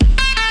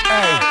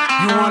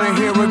You wanna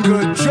hear a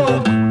good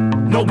joke?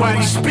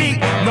 Nobody speak,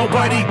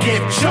 nobody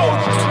get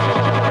choked.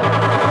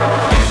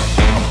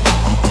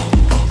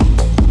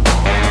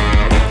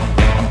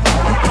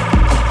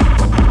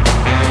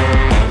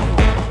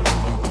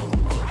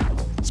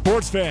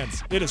 Sports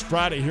fans, it is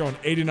Friday here on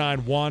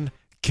 89.1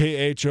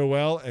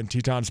 KHOL, and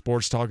Teton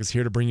Sports Talk is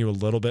here to bring you a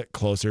little bit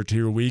closer to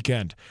your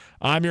weekend.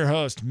 I'm your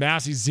host,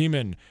 Massey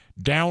Zeman,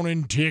 down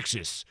in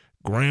Texas,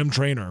 Graham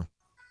Trainer.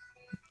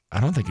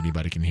 I don't think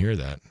anybody can hear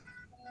that.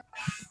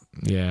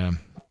 Yeah.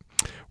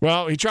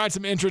 Well, he tried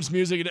some entrance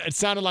music. It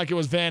sounded like it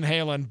was Van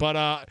Halen,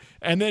 but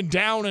and then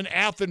down in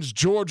Athens,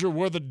 Georgia,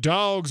 where the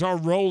dogs are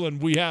rolling,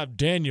 we have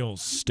Daniel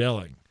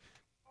Stelling.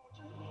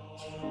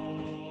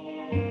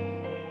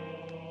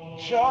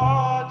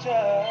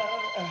 Georgia,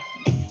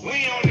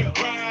 we on the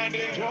grind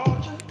in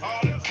Georgia all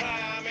the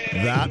time.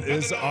 That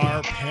is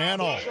our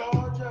panel.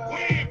 We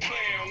ain't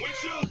playing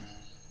with you.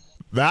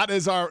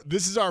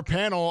 This is our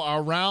panel,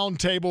 our round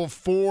table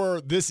for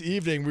this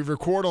evening. We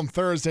record on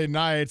Thursday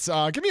nights.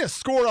 Give me a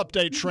score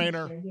update,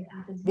 Trainer.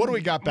 What do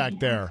we got back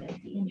there?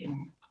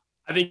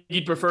 I think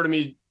he'd prefer to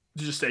me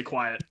to just stay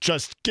quiet.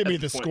 Just give me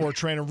the point. score,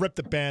 Trainer. Rip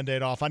the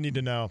Band-Aid off. I need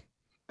to know.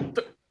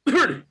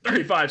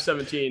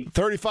 35-17.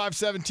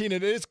 35-17.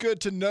 It is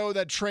good to know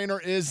that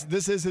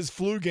this is his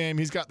flu game.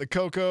 He's got the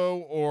cocoa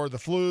or the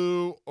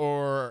flu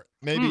or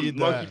maybe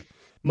the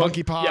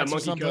monkeypox or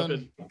something.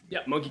 COVID. Yeah,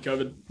 monkey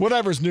COVID.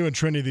 Whatever's new in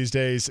Trinity these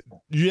days,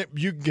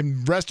 you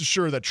can rest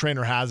assured that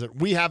Trainer has it.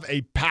 We have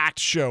a packed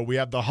show. We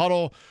have the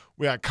huddle.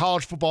 We have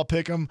college football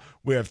pick'em.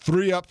 We have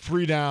 3 up,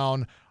 3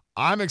 down.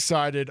 I'm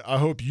excited. I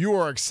hope you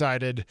are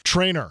excited.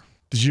 Trainer,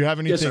 did you have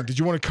anything? Yes, did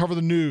you want to cover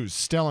the news?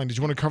 Stelling, did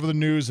you want to cover the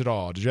news at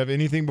all? Did you have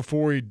anything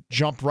before we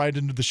jump right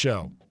into the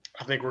show?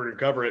 I think we're going to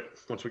cover it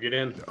once we get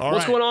in.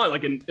 What's going on?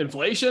 Like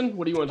inflation?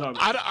 What do you want to talk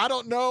about? I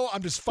don't know.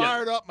 I'm just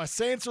fired up. My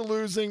Saints are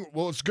losing.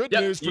 Well, it's good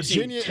news.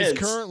 Virginia is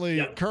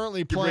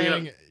currently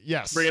playing.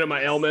 Yes. Bringing up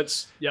my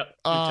ailments. Yep.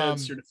 You're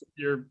tense.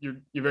 You're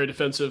very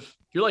defensive.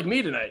 You're like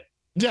me tonight.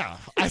 Yeah,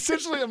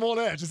 essentially I'm on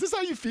edge. Is this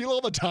how you feel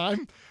all the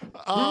time?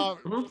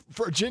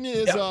 Virginia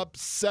is up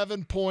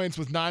 7 points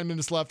with 9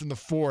 minutes left in the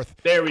fourth.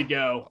 There we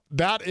go.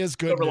 That is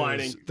good Silver news.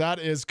 lining. That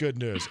is good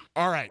news.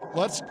 All right,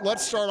 let's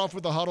start off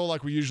with the huddle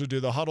like we usually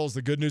do. The huddle is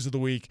the good news of the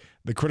week,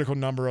 the critical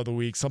number of the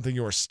week, something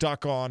you are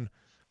stuck on,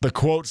 the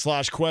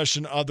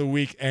quote/question of the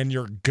week, and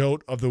your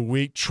GOAT of the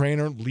week.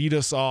 Trainer, lead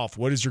us off.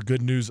 What is your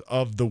good news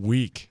of the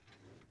week?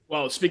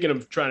 Well, speaking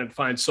of trying to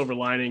find silver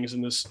linings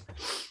in this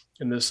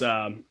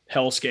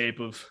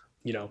hellscape of,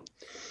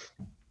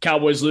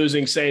 Cowboys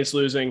losing, Saints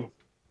losing,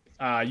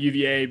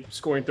 UVA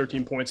scoring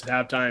 13 points at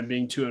halftime,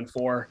 being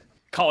 2-4.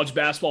 College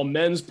basketball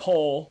men's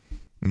poll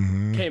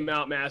came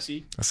out,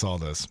 Massey. I saw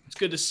this. It's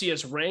good to see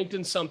us ranked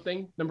in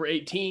something, number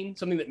 18,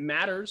 something that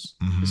matters.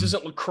 This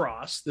isn't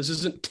lacrosse. This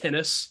isn't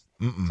tennis.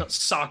 It's not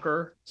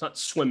soccer. It's not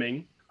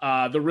swimming.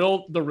 The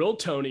real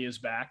Tony is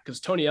back because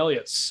Tony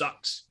Elliott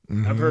sucks.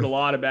 I've heard a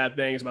lot of bad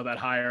things about that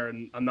hire,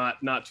 and I'm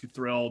not too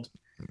thrilled.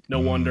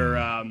 No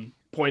wonder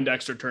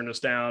Poindexter turned us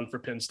down for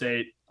Penn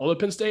State, although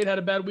Penn State had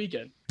a bad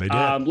weekend. They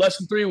did. Less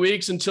than 3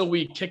 weeks until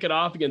we kick it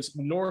off against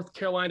North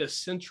Carolina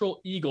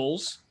Central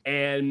Eagles.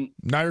 And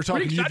now you're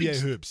talking UVA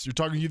hoops. You're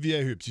talking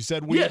UVA hoops. You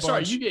said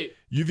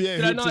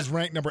UVA hoops is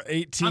ranked number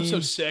 18. I'm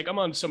so sick. I'm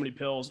on so many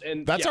pills.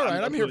 And that's all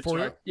right. I'm here for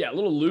you. Yeah, a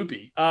little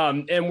loopy.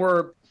 And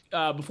we're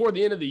before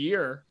the end of the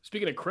year,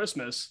 speaking of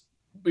Christmas,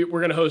 we're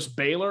going to host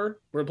Baylor.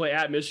 We're going to play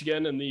at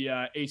Michigan in the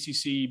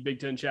ACC Big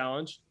Ten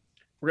Challenge.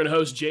 We're going to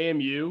host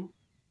JMU,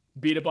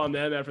 beat up on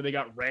them after they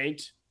got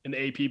ranked in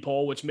the AP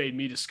poll, which made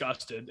me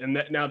disgusted. And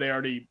now they're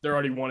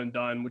already one and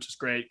done, which is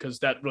great because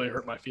that really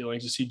hurt my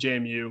feelings to see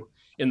JMU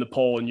in the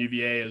poll and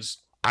UVA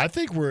is. I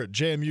think we're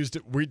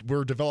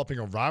developing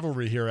a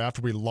rivalry here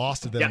after we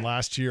lost to them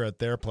last year at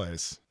their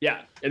place.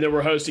 Yeah, and then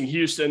we're hosting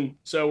Houston.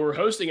 So we're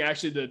hosting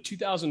actually the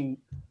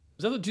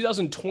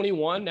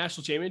 2021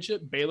 National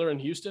Championship, Baylor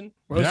and Houston.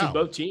 We're hosting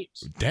both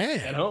teams.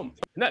 Damn. At home.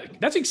 And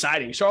that's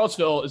exciting.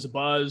 Charlottesville is a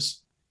buzz.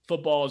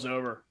 Football is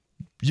over.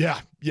 Yeah,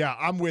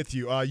 I'm with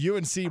you.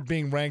 UNC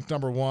being ranked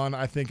number 1,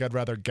 I think I'd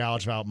rather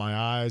gouge out my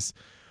eyes.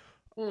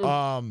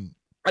 I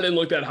didn't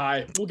look that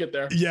high. We'll get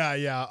there.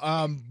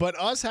 Yeah. But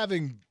us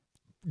having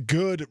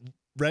good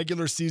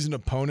regular season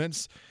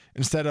opponents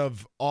instead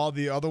of all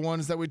the other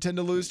ones that we tend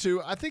to lose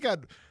to, I think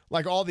I'd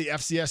like all the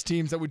FCS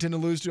teams that we tend to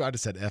lose to. I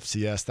just said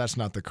FCS. That's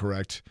not the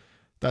correct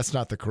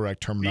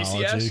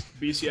terminology.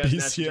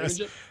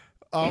 BCS.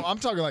 I'm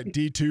talking like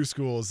D2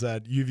 schools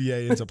that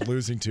UVA ends up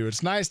losing to.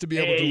 It's nice to be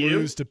able to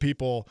lose to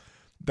people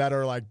that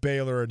are like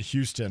Baylor and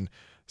Houston.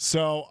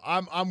 So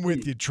I'm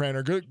with you,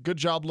 Trainer. Good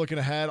job looking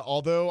ahead.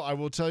 Although I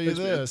will tell you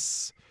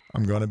this,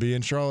 I'm going to be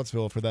in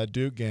Charlottesville for that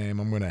Duke game.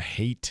 I'm going to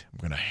hate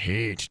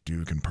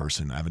Duke in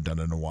person. I haven't done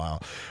it in a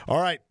while. All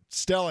right,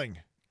 Stelling,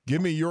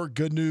 give me your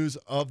good news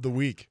of the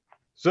week.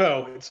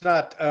 So it's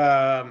not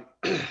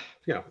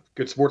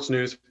good sports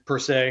news per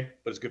se,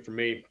 but it's good for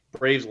me.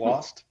 Braves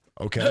lost.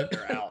 Okay.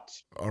 They're out.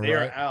 They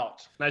are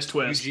out. Nice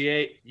twist.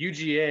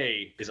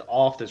 UGA is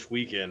off this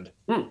weekend,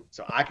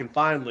 so I can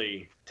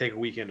finally take a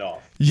weekend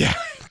off. Yeah.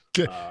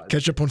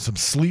 Catch up on some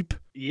sleep.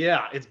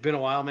 Yeah, it's been a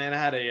while, man. I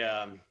had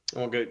I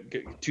won't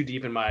get too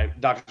deep in my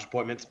doctor's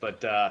appointments,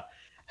 but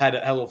had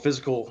a little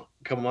physical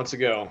a couple months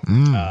ago.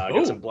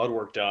 Got some blood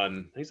work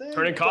done. He said,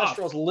 Turning cough.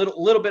 cholesterol's a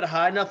little bit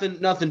high.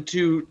 Nothing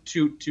too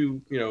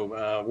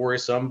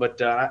worrisome.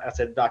 But I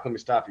said, Doc, let me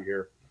stop you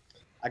here.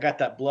 I got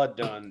that blood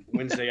done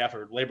Wednesday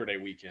after Labor Day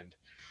weekend.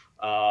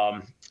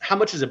 How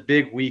much is a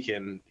big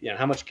weekend?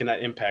 How much can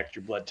that impact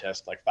your blood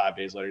test like 5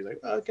 days later? He's like,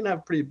 it can have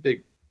a pretty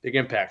big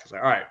impact. I was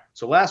like, all right.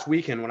 So last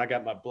weekend when I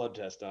got my blood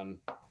test done,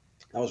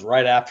 that was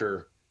right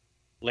after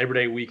Labor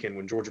Day weekend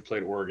when Georgia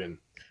played Oregon.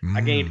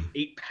 I gained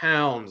 8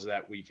 pounds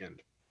that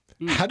weekend.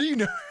 How do you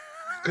know?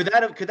 Could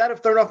that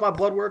have thrown off my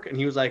blood work? And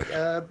he was like,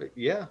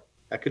 yeah,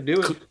 I could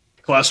do it.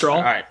 Cholesterol?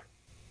 All right.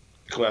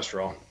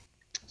 Cholesterol.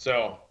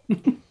 So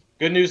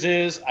good news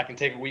is I can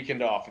take a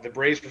weekend off. If the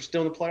Braves were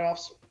still in the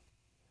playoffs,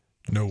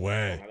 No I don't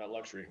way. have that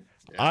luxury.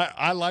 Yeah.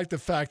 I like the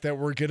fact that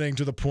we're getting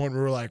to the point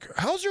where we're like,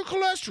 how's your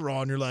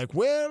cholesterol? And you're like,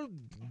 well,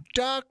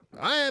 Doc,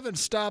 I haven't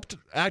stopped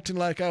acting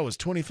like I was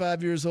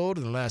 25 years old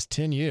in the last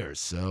 10 years.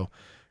 So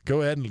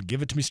go ahead and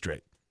give it to me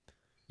straight.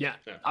 Yeah,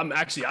 I'm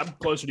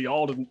closer to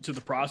y'all to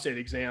the prostate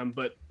exam,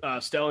 but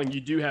Stelling, you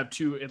do have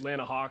 2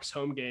 Atlanta Hawks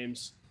home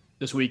games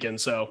this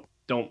weekend, so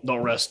don't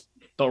rest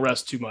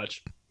too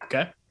much.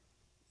 Okay,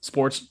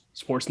 sports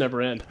never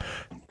end.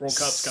 World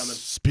Cup's coming.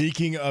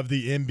 Speaking of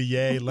the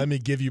NBA, let me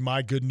give you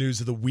my good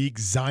news of the week.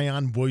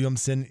 Zion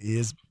Williamson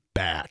is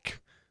back.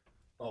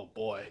 Oh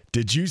boy,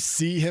 Did you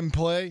see him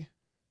play?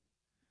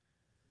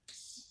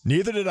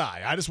 Neither did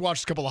I. I just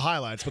watched a couple of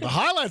highlights, but the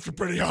highlights were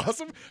pretty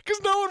awesome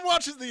because no one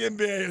watches the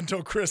NBA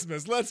until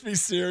Christmas. Let's be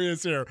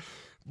serious here.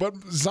 But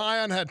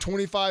Zion had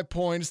 25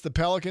 points. The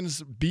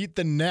Pelicans beat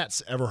the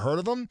Nets. Ever heard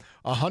of them?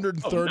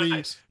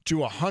 130 to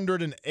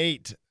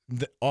 108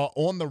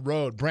 on the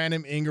road.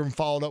 Brandon Ingram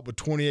followed up with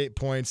 28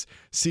 points.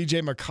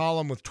 CJ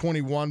McCollum with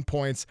 21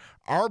 points.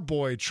 Our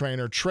boy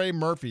trainer, Trey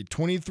Murphy,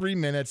 23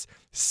 minutes,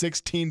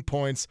 16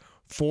 points,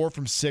 4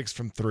 from 6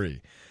 from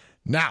 3.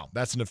 Now,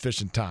 that's an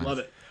efficient time. Love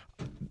it.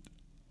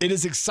 It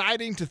is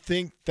exciting to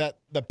think that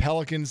the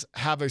Pelicans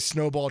have a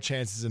snowball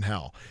chances in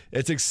hell.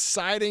 It's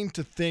exciting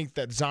to think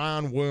that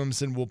Zion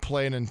Williamson will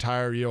play an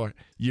entire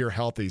year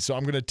healthy. So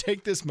I'm going to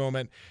take this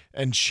moment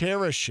and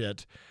cherish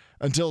it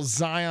until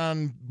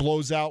Zion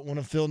blows out one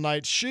of Phil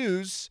Knight's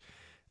shoes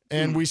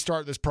and we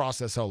start this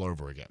process all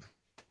over again.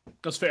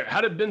 That's fair. How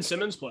did Ben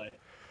Simmons play?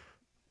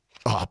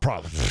 Oh,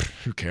 probably.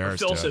 Who cares?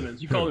 Phil dude?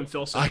 Simmons. You call him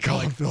Phil Simmons. I call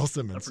him Phil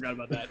Simmons. I forgot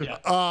about that.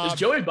 Yeah. Is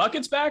Joey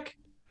Buckets back?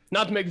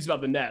 Not to make this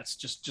about the Nets,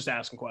 just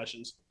asking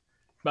questions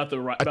about the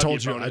right. I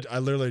told you, I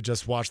literally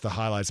just watched the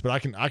highlights, but I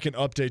can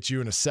update you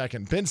in a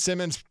second. Ben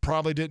Simmons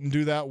probably didn't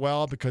do that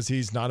well because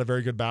he's not a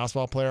very good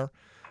basketball player.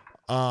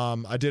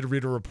 I did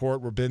read a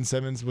report where Ben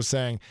Simmons was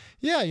saying,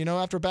 yeah,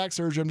 after back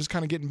surgery, I'm just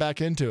kind of getting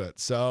back into it.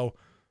 So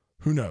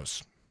who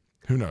knows?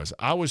 Who knows?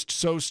 I was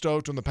so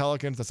stoked on the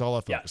Pelicans. That's all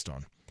I focused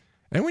on.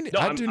 And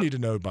I do need to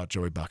know about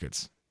Joey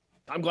Buckets.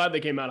 I'm glad they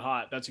came out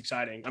hot. That's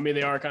exciting. I mean,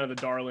 they are kind of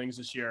the darlings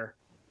this year.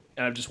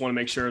 And I just want to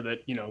make sure that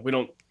we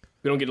don't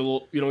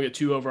get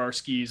too over our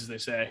skis, as they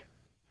say.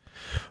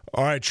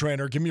 All right,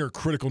 trainer, give me your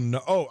critical.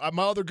 My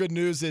other good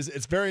news is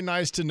it's very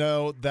nice to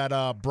know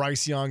that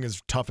Bryce Young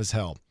is tough as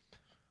hell.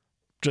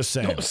 Just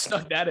saying.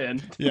 Snuck that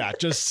in. Yeah,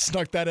 just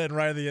snuck that in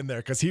right at the end there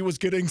because he was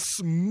getting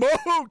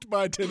smoked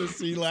by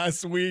Tennessee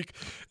last week,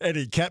 and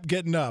he kept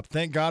getting up.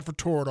 Thank God for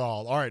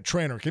Toradol. All right,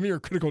 trainer, give me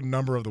your critical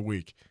number of the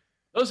week.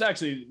 That was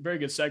actually a very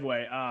good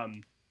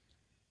segue.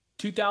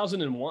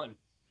 2001.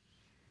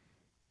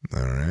 All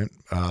right.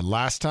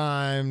 Last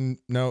time,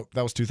 no,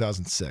 that was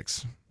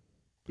 2006.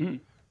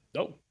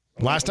 Nope.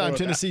 Last time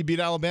Tennessee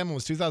beat Alabama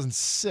was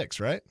 2006,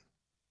 right?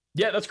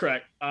 Yeah, that's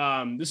correct.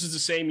 This is the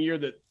same year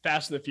that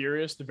Fast and the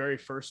Furious, the very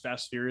first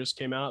Fast and Furious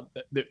came out.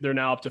 They're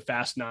now up to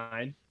Fast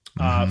 9.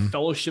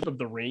 Fellowship of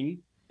the Ring,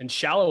 and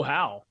Shallow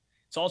Hal.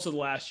 It's also the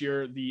last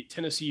year the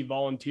Tennessee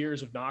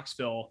Volunteers of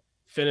Knoxville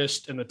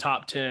finished in the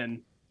top 10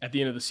 at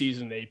the end of the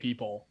season in the AP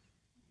poll.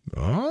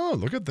 Oh,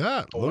 look at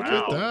that. Look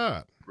at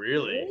that.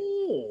 Really?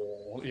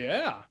 Oh,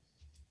 yeah.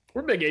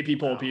 We're big AP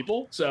poll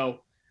people.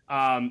 So,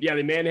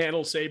 they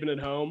manhandled Saban at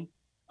home.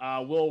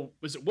 Will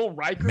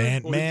Riker?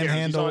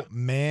 Manhandle.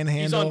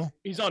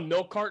 He's on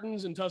milk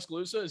cartons in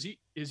Tuscaloosa.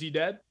 Is he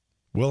dead?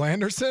 Will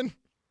Anderson?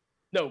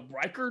 No,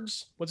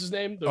 Reichard's. What's his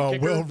name?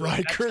 Will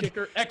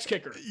Reichard.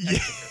 Ex-kicker. Yeah.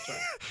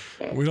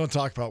 We don't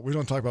talk about Will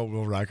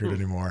Reichard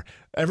anymore.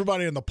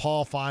 Everybody in the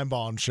Paul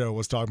Feinbaum show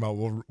was talking about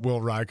Will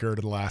Reichard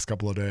in the last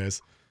couple of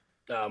days.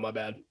 Oh, my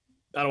bad.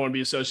 I don't want to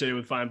be associated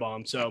with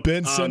Feinbaum. So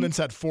Ben Simmons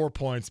had 4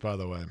 points, by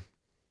the way.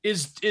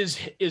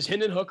 Is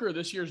Hendon Hooker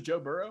this year's Joe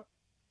Burrow?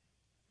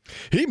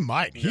 He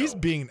might. No. He's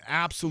being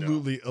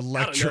absolutely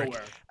electric.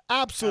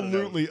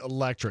 Absolutely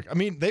electric. I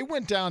mean, they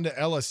went down to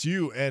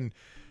LSU and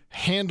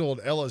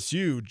handled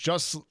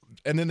LSU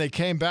and then they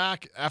came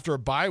back after a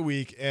bye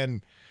week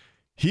and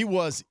he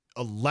was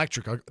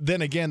electric.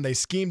 Then again, they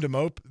schemed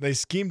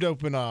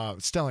open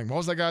Stelling. What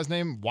was that guy's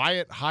name?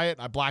 Hyatt.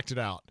 I blacked it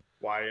out.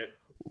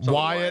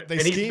 Wyatt. They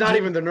and he's schemed not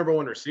him- even the number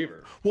one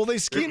receiver. Well, they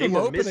schemed They him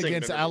were open missing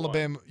against the number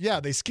Alabama. Yeah,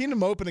 they schemed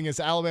him open against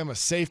Alabama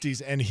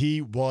safeties, and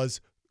he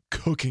was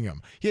cooking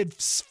them. He had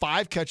 6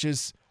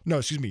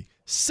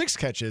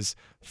 catches,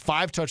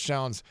 5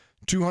 touchdowns,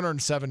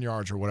 207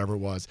 yards or whatever it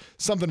was,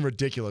 something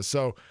ridiculous.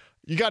 So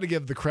you got to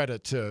give the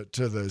credit to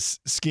the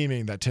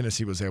scheming that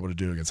Tennessee was able to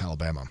do against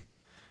Alabama.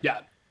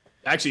 Yeah.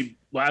 Actually,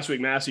 last week,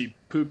 Massey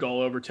pooped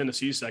all over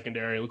Tennessee's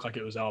secondary. It looked like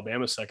it was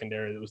Alabama's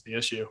secondary that was the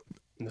issue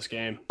in this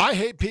game. I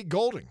hate Pete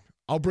Golding.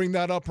 I'll bring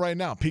that up right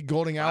now. Pete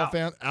Golding,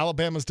 Wow.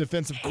 Alabama's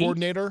defensive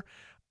coordinator.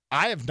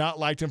 I have not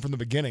liked him from the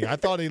beginning. I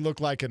thought he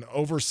looked like an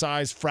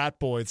oversized frat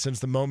boy since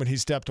the moment he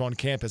stepped on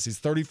campus. He's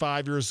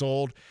 35 years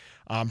old.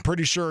 I'm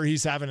pretty sure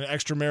he's having an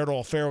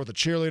extramarital affair with a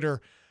cheerleader.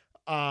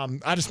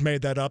 I just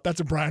made that up. That's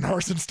a Brian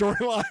Harsin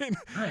storyline.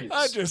 Nice.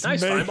 I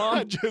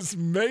just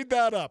made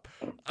that up.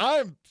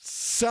 I'm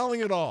selling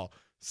it all.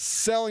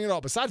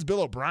 Besides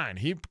Bill O'Brien,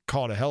 he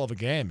called a hell of a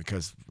game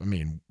because,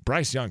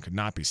 Bryce Young could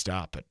not be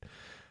stopped. But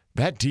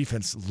that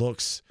defense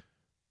looks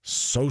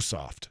so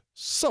soft.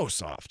 So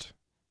soft.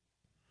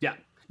 Yeah.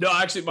 No,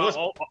 actually,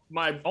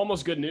 my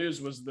almost good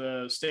news was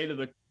the state of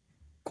the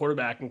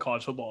quarterback in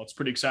college football. It's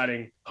pretty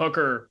exciting.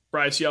 Hooker,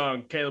 Bryce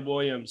Young, Caleb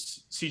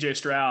Williams, C.J.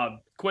 Stroud,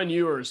 Quinn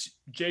Ewers,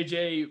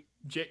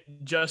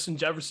 Justin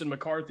Jefferson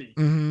McCarthy,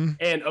 and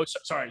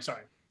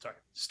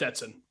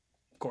Stetson,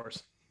 of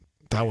course.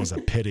 That was a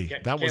pity.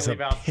 That was a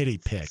pity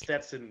pick.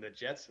 Stetson, the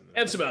Jetson,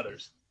 and some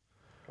others.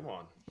 Come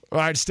on. All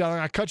right, Stelling,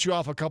 I cut you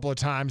off a couple of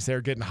times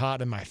there, getting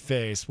hot in my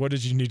face. What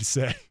did you need to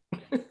say?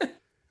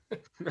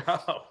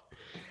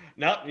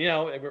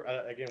 No,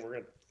 again,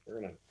 we're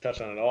gonna touch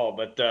on it all,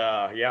 but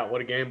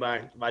what a game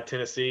by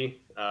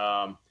Tennessee.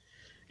 Bama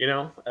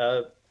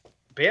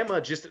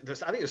just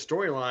I think the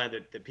storyline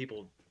that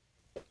people,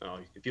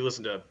 if you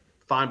listen to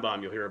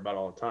Feinbaum, you'll hear about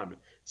all the time. But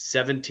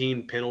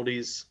 17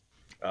 penalties,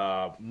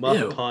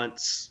 muff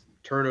punts,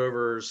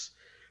 turnovers.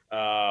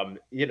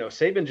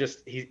 Saban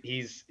just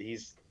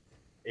he's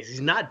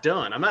not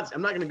done. I'm not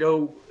gonna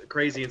go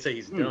crazy and say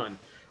he's done,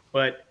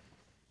 but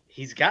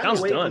he's gotten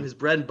away from his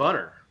bread and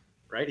butter.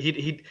 Right,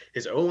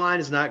 his O line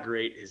is not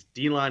great. His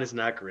D line is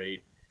not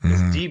great.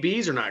 His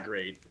DBs are not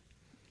great.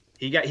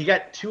 He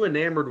got too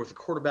enamored with the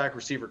quarterback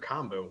receiver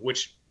combo,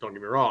 which, don't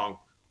get me wrong,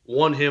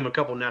 won him a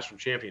couple of national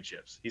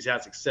championships. He's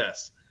had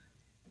success,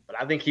 but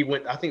I think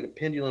the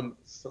pendulum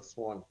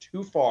swung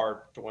too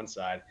far to one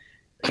side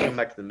and come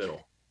back to the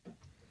middle.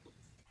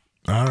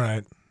 All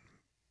right,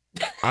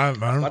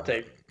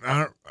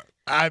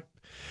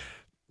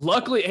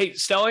 Luckily, hey,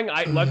 Stelling,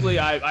 I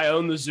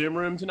own the Zoom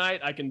room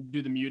tonight. I can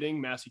do the muting.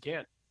 Massey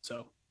can't.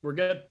 So we're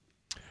good.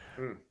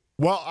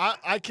 Well,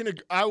 I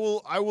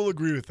will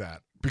agree with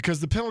that because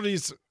the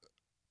penalties,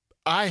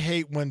 I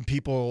hate when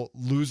people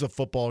lose a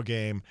football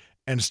game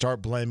and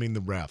start blaming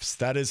the refs.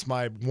 That is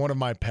one of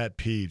my pet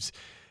peeves.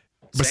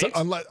 But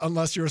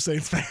unless you're a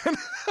Saints fan.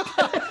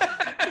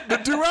 The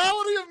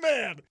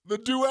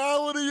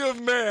duality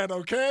of man,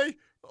 okay?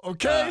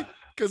 Okay?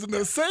 Because in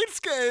the Saints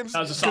games,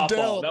 that was a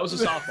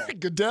softball.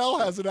 Goodell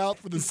has it out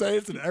for the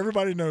Saints, and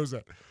everybody knows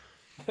it.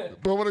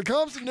 But when it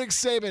comes to Nick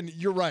Saban,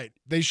 you're right.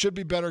 They should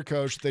be better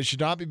coached. They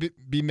should not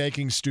be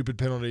making stupid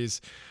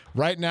penalties.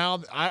 Right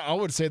now, I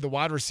would say the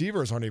wide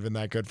receivers aren't even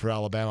that good for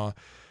Alabama.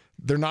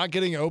 They're not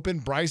getting open.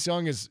 Bryce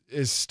Young is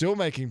still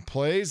making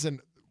plays,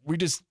 and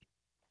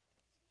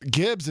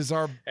Gibbs is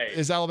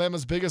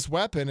Alabama's biggest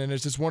weapon, and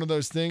it's just one of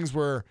those things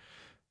where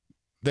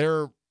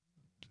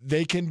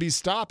they can be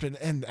stopped.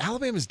 And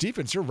Alabama's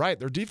defense, you're right,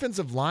 their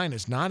defensive line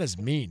is not as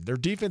mean. Their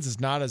defense is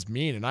not as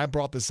mean, and I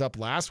brought this up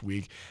last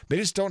week. They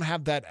just don't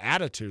have that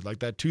attitude like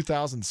that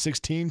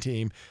 2016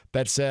 team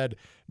that said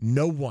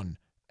no one.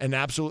 And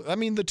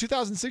the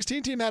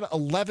 2016 team had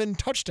 11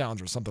 touchdowns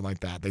or something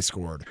like that they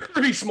scored.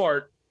 Pretty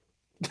smart.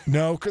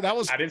 No, that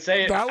was... I didn't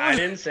say it. I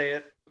didn't say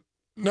it.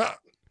 No.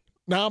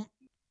 Now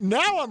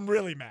I'm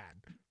really mad.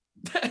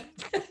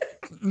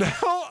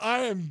 Now I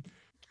am...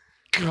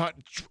 God.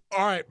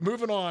 All right,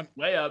 moving on.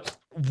 Way up.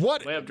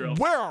 What? Way up drill.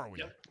 Where are we?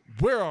 Yep.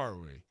 Where are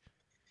we?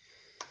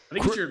 I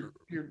think it's your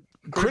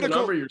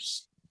critical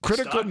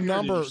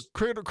number,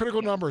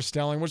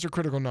 Stelling. What's your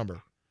critical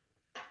number?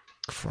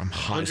 From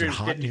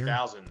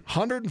 150,000.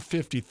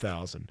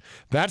 150,000.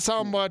 That's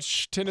how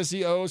much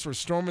Tennessee owes for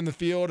storming the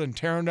field and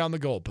tearing down the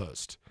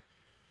goalpost.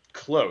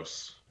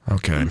 Close.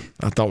 Okay,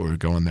 I thought we were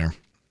going there.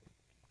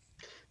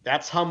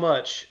 That's how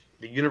much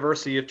the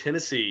University of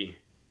Tennessee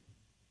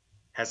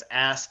has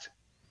asked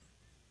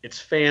its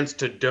fans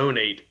to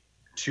donate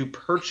to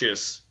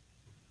purchase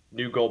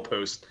new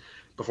goalposts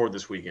before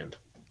this weekend.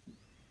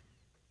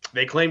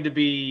 They claim to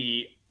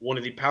be one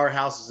of the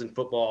powerhouses in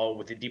football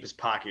with the deepest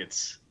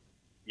pockets.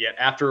 Yet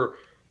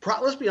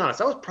let's be honest,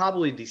 that was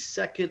probably the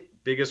second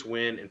biggest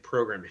win in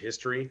program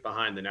history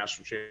behind the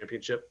national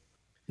championship.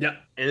 Yeah.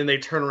 And then they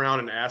turn around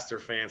and ask their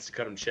fans to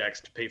cut them checks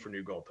to pay for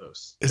new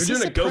goalposts. They're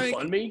doing a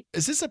GoFundMe?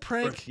 Is this a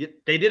prank?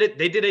 They did it.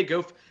 They did a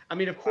of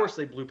course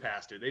they blew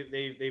past it.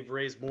 They've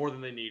raised more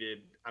than they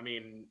needed.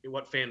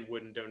 What fan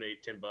wouldn't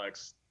donate $10?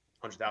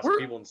 100,000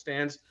 people in the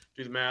stands.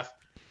 Do the math.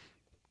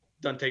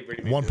 doesn't take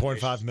very many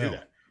 1.5 to do mil.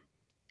 that.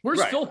 Where's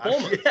Right. Phil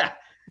Fulmer? Yeah.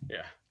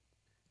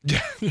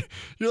 Yeah,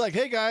 you're like,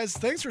 hey guys,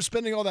 thanks for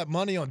spending all that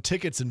money on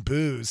tickets and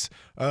booze.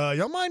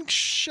 Y'all mind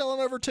shelling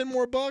over $10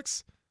 more?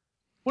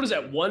 What is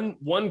that?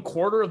 One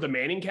quarter of the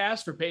Manning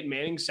cast for Peyton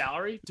Manning's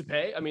salary to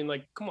pay? I mean,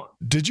 like, come on.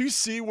 Did you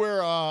see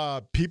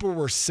where people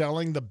were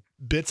selling the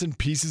bits and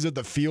pieces of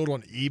the field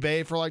on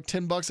eBay for like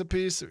 $10 a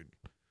piece?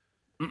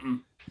 Mm-mm.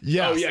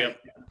 Yeah. Oh yeah.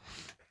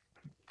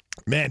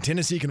 Man,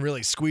 Tennessee can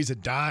really squeeze a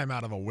dime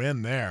out of a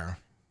win there.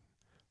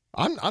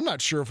 I'm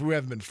not sure if we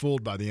haven't been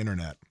fooled by the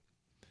internet.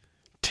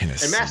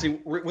 Tennessee. And Massey,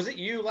 was it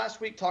you last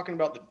week talking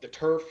about the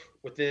turf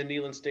within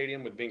Neyland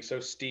Stadium with being so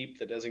steep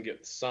that doesn't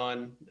get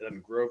sun, it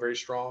doesn't grow very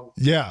strong?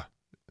 Yeah.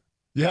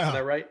 Is Yeah.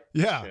 that right?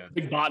 Yeah.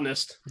 Big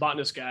botanist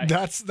guy.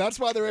 That's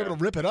why they're able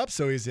to rip it up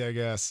so easy, I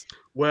guess.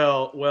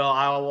 Well,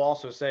 I will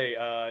also say,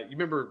 you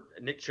remember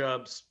Nick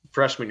Chubb's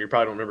freshman year? You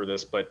probably don't remember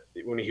this, but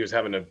when he was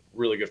having a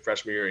really good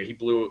freshman year, he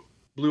blew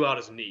out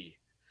his knee.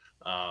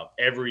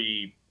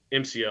 Every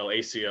MCL,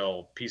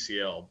 ACL,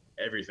 PCL,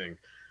 everything.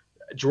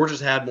 Georgia's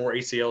had more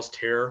ACLs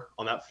tear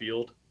on that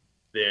field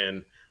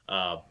than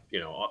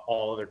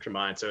all other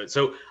combined.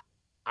 So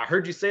I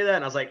heard you say that,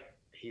 and I was like,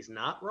 he's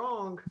not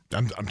wrong.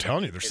 I'm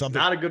telling you, there's It's something.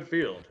 not a good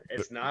field.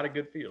 It's not a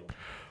good field.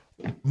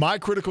 My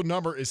critical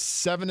number is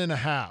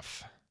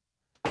 7.5.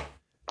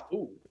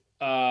 Ooh.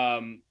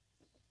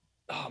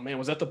 Oh man,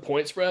 was that the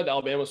point spread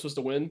Alabama was supposed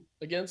to win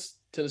against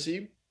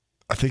Tennessee?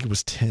 I think it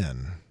was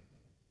 10.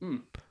 Hmm.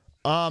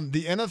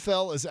 The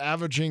NFL is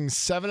averaging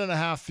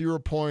 7.5 fewer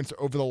points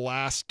over the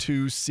last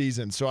 2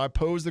 seasons. So I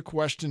pose the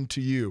question to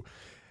you.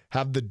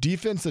 Have the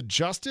defense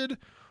adjusted,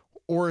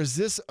 or is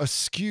this a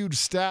skewed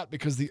stat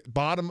because the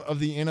bottom of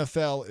the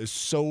NFL is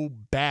so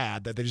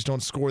bad that they just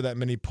don't score that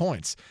many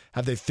points?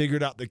 Have they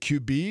figured out the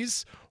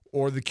QBs,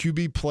 or the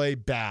QB play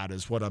bad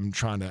is what I'm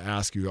trying to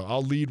ask you.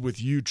 I'll lead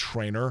with you,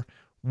 trainer.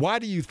 Why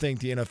do you think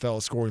the NFL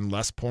is scoring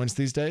less points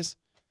these days?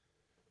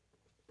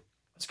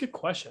 That's a good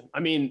question. I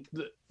mean,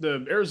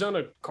 the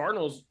Arizona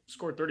Cardinals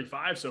scored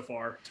 35 so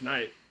far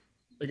tonight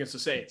against the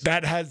Saints.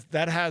 That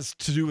has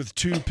to do with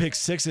 2 pick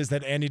sixes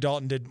that Andy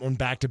Dalton did on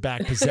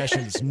back-to-back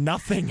possessions.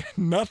 Nothing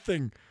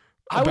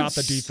about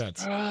the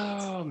defense.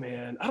 Oh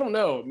man, I don't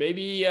know.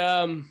 Maybe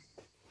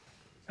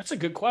that's a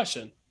good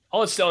question. I'll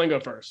let Stelling go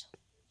first.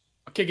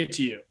 I'll kick it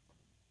to you.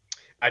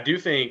 I do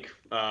think,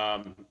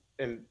 and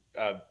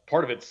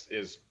part of it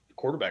is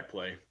quarterback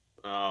play.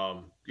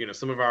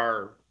 Some of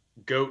our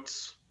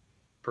GOATs,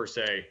 per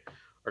se,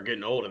 are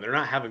getting old, and they're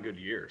not having good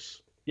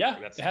years. Yeah,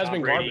 That's it has Tom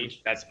been Brady.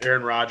 garbage. That's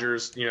Aaron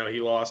Rodgers. He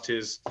lost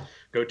his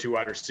go-to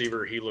wide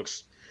receiver.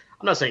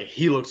 I'm not saying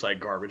he looks like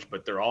garbage,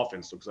 but their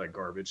offense looks like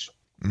garbage.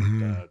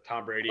 Mm-hmm.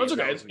 Tom Brady. That's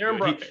okay. wasn't Aaron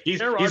good. Bro-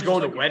 He's Aaron Rodgers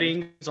going to is okay.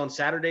 weddings on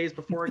Saturdays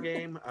before a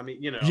game. I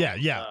mean,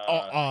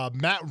 Yeah.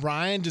 Matt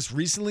Ryan just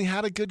recently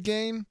had a good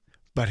game,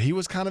 but he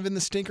was kind of in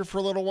the stinker for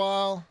a little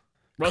while.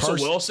 Russell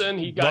Carson- Wilson,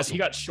 he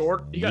got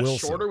short. He got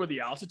Wilson. shorter with the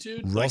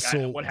altitude.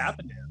 Russell What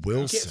happened to him?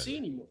 Wilson. He can't see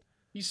anymore.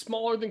 He's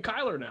smaller than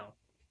Kyler now.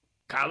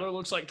 Kyler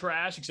looks like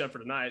trash except for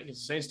tonight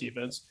against the Saints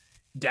defense.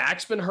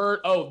 Dak's been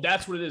hurt. Oh,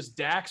 that's what it is.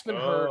 Dak's been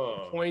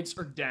hurt. Points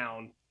are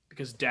down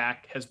because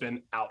Dak has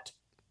been out.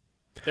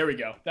 There we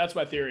go. That's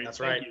my theory. That's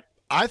Thank right. you.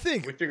 I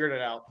think we figured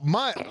it out.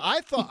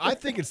 I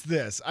think it's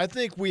this. I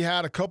think we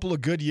had a couple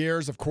of good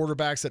years of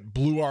quarterbacks that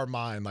blew our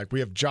mind. Like we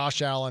have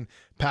Josh Allen,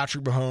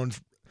 Patrick Mahomes,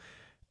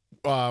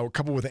 a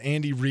couple with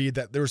Andy Reid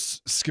that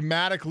there's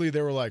schematically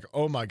they were like,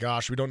 oh my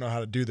gosh, we don't know how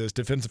to do this.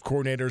 Defensive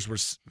coordinators were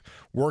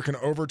working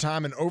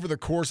overtime, and over the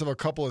course of a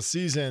couple of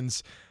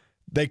seasons,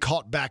 they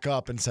caught back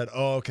up and said,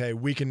 oh, okay,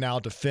 we can now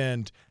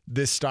defend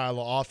this style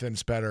of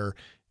offense better.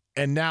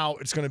 And now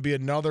it's going to be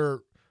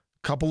another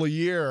couple of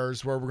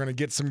years where we're going to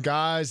get some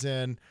guys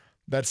in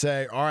that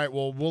say, all right,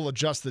 well, we'll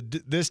adjust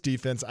this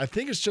defense. I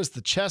think it's just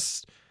the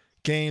chess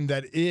game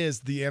that is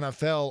the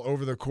NFL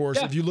over the course.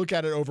 Yeah. If you look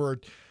at it over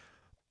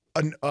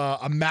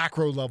a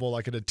macro level,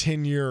 like at a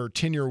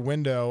 10-year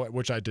window,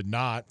 which I did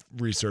not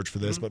research for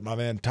this, but my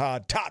man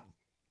Todd, Todd,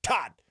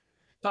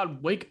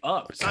 wake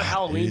up. It's not God,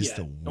 Halloween he's yet.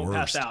 the Don't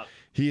pass worst. out.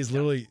 He is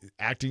literally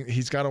acting.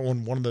 He's got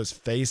on one of those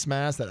face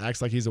masks that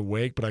acts like he's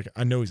awake, but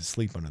I know he's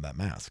asleep under that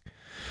mask.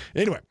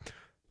 Anyway,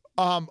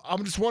 I'm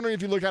just wondering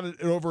if you look at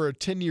it over a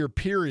 10-year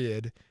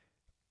period,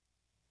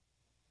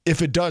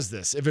 if it does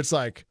this, if it's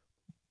like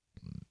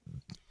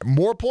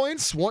more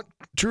points,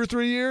 2 or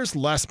 3 years,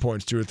 less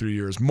points, 2 or 3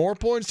 years, more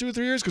points, 2 or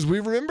 3 years, because we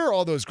remember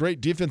all those great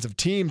defensive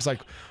teams.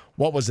 Like,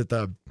 what was it,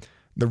 the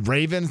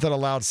Ravens that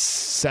allowed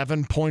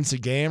 7 points a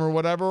game or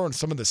whatever, and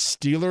some of the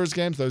Steelers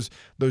games,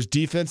 those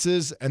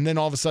defenses, and then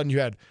all of a sudden you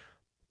had,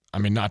 I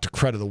mean, not to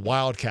credit the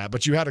Wildcat,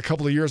 but you had a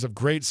couple of years of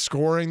great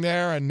scoring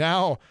there, and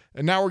now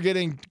we're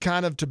getting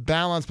kind of to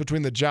balance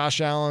between the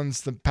Josh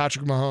Allens, the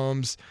Patrick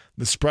Mahomes,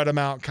 the spread them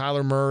out,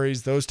 Kyler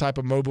Murrays, those type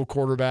of mobile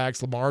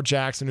quarterbacks, Lamar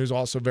Jackson, who's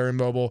also very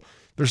mobile.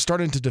 They're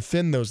starting to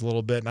defend those a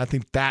little bit, and I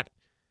think that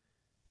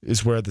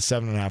is where the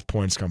 7.5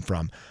 points come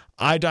from.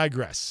 I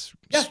digress.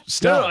 Yeah,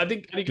 Stella, no, I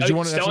think did you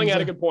want to add Stelling had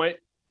a something? good point.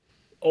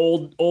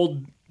 Old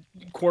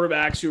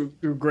quarterbacks who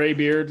gray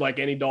beard like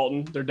Andy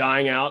Dalton, they're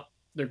dying out.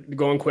 They're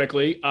going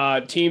quickly.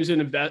 Teams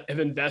have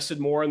invested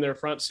more in their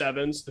front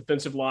sevens,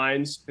 defensive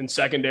lines, and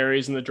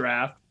secondaries in the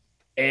draft.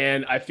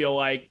 And I feel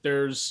like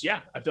that's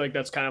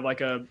kind of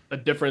like a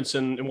difference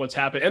in what's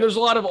happened. And there's a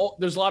lot of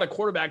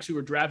quarterbacks who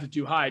were drafted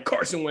too high,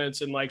 Carson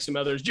Wentz and like some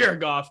others,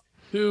 Jared Goff,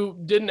 who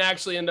didn't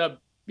actually end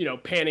up,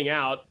 panning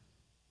out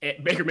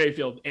at Baker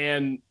Mayfield.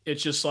 And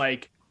it's just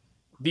like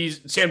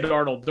these Sam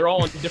Darnold, they're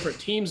all on different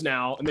teams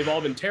now, and they've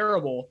all been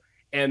terrible.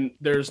 And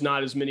there's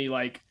not as many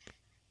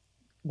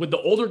with the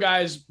older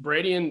guys,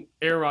 Brady and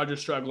Aaron Rodgers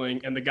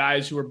struggling, and the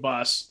guys who are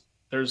busts,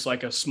 there's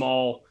like a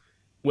small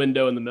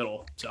window in the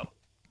middle. So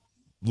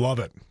love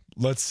it.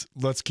 Let's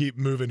keep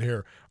moving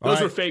here.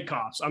 Those were fake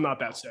coughs. I'm not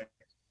that sick.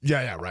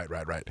 Yeah.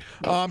 Right.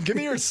 Give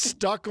me your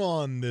stuck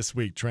on this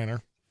week,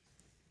 trainer.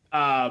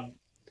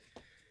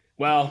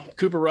 Well,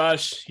 Cooper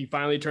Rush, he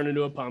finally turned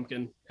into a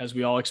pumpkin, as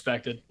we all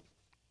expected.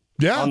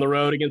 Yeah. On the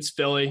road against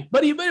Philly,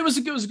 but it was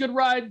a good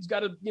ride. He's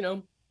got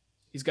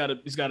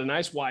a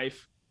nice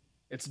wife.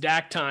 It's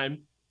Dak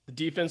time. The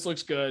defense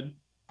looks good.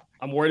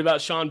 I'm worried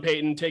about Sean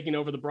Payton taking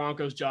over the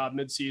Broncos job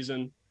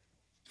midseason.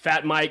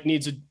 Fat Mike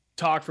needs a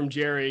talk from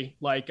Jerry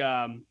like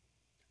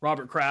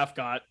Robert Kraft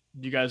got.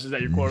 You guys, is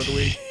that your quote of the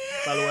week,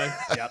 by the way?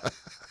 Yeah.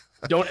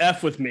 Don't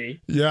F with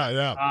me. Yeah.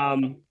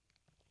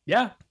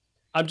 Yeah.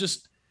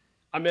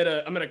 I'm at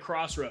a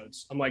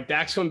crossroads. I'm like,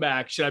 Dak's coming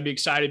back. Should I be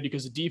excited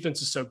because the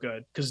defense is so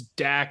good? Because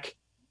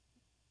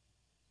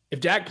if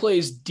Dak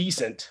plays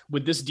decent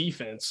with this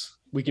defense,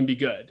 we can be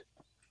good.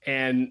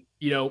 And,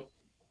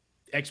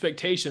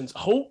 expectations,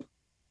 hope,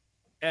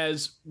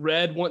 as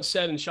Red once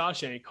said in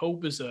Shawshank,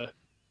 hope is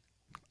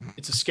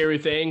it's a scary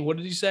thing. What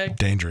did he say?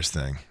 Dangerous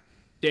thing.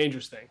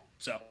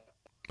 So,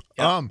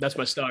 yeah, that's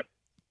my stuck.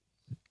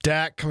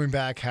 Dak coming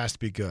back has to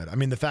be good. I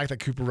mean, the fact that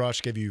Cooper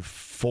Rush gave you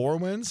 5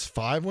 wins?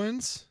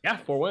 Yeah,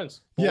 4 wins.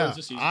 4 wins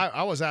this season.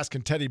 I was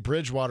asking Teddy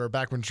Bridgewater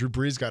back when Drew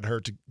Brees got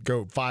hurt to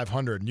go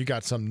 500, and you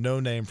got some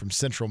no-name from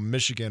Central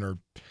Michigan or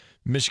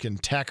Michigan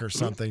Tech or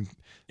something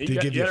to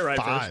give you 5.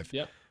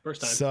 Right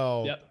first time.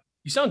 So,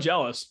 you sound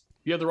jealous.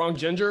 You have the wrong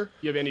ginger.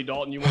 You have Andy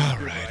Dalton. You want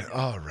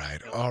all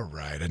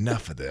right.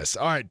 Enough of this.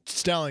 All right,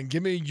 Stelling,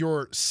 give me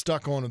your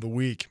stuck on of the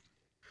week.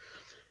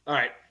 All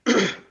right.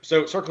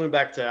 So circling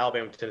back to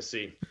Alabama,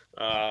 Tennessee.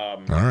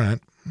 All right.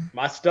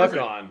 My stuck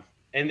on,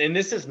 and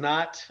this is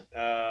not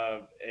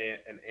an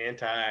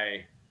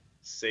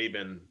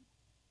anti-Saban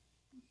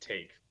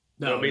take.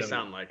 No, it may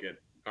sound like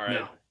it. All right.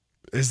 No.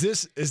 Is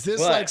this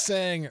like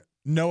saying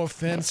no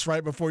offense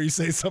right before you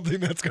say something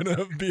that's going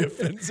to be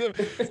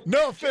offensive?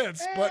 No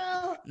offense,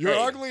 but you're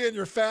ugly and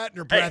you're fat and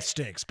your breath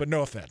stinks, but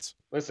no offense.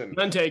 Listen.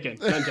 None taken.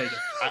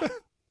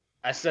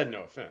 I said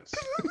no offense.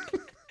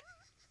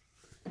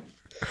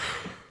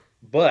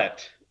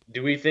 But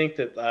do we think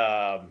that,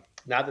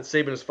 not that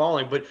Saban is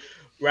falling, but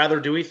rather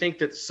do we think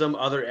that some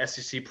other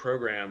SEC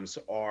programs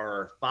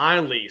are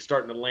finally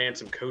starting to land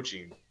some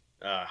coaching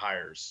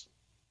hires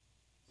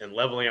and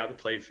leveling out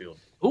the playfield?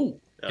 Ooh,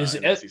 is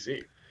it SEC?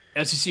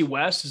 SEC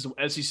West? Is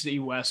the SEC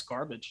West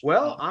garbage?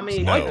 Well, I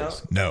mean,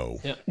 no.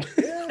 Yeah.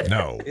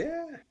 No.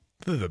 Yeah.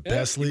 They're the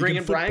best league Bring in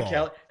in football. Brian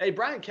Kelly. Hey,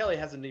 Brian Kelly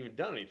hasn't even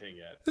done anything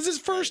yet. This is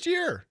his first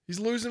year.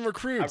 He's losing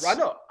recruits. I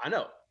know.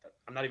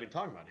 I'm not even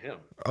talking about him.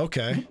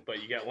 Okay.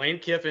 But you got Lane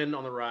Kiffin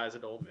on the rise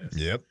at Ole Miss.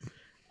 Yep.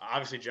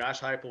 Obviously, Josh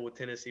Heupel with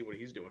Tennessee, what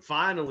he's doing.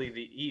 Finally,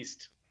 the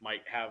East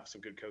might have some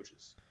good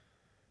coaches.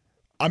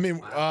 I mean,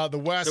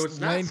 the West, So it's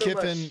not Lane so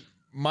Kiffin, much-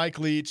 Mike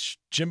Leach,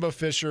 Jimbo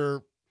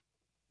Fisher,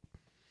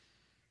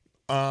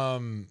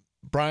 Brian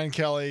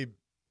Kelly,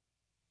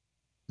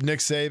 Nick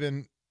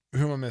Saban.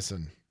 Who am I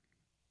missing?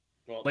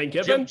 Well, Lane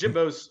Kiffin?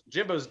 Jimbo's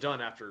done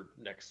after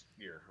next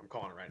year. I'm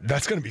calling it right now.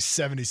 That's going to be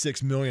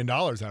 $76 million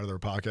out of their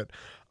pocket.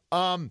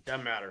 Doesn't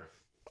matter.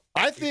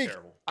 I He's think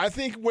terrible. I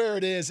think where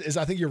it is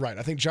I think you're right.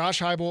 I think Josh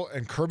Heupel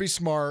and Kirby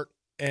Smart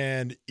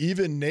and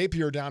even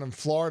Napier down in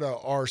Florida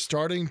are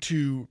starting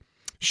to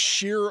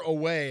shear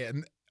away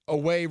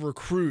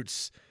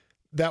recruits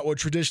that would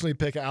traditionally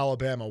pick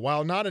Alabama.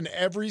 While not in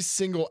every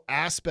single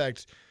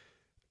aspect,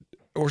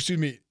 not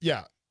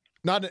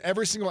in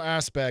every single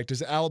aspect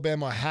does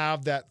Alabama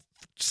have that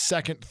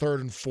second, third,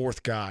 and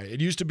fourth guy.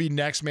 It used to be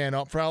next man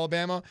up for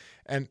Alabama,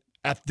 and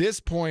at this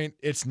point,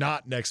 it's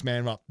not next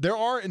man up. There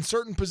are, in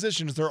certain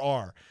positions,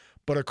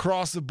 but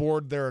across the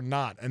board, there are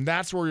not. And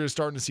that's where you're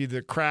starting to see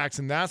the cracks,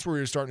 and that's where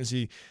you're starting to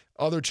see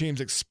other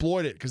teams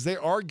exploit it because they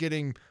are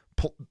getting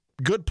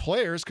good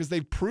players because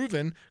they've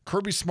proven.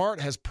 Kirby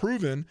Smart has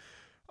proven.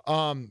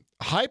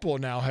 Heupel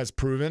now has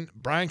proven.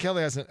 Brian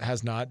Kelly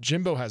has not.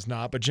 Jimbo has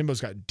not, but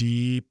Jimbo's got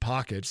deep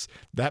pockets.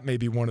 That may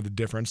be one of the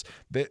difference.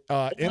 The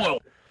NIL,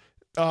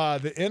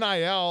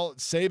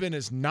 Saban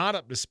is not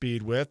up to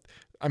speed with.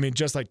 I mean,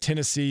 just like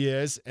Tennessee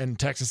is and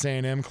Texas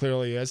A&M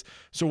clearly is.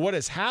 So what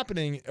is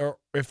happening, or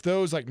if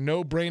those like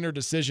no-brainer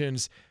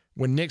decisions,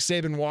 when Nick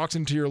Saban walks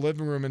into your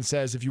living room and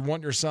says, if you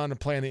want your son to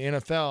play in the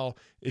NFL,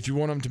 if you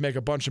want him to make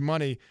a bunch of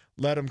money,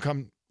 let him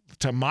come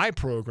to my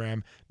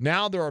program.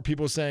 Now there are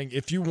people saying,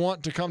 if you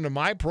want to come to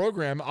my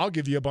program, I'll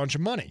give you a bunch of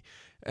money.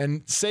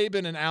 And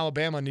Saban and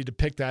Alabama need to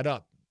pick that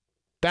up.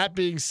 That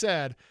being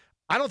said,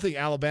 I don't think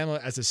Alabama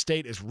as a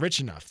state is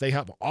rich enough. They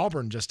have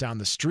Auburn just down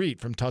the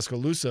street from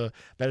Tuscaloosa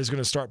that is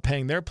going to start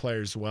paying their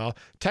players well.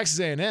 Texas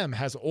A&M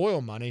has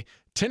oil money.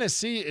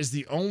 Tennessee is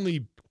the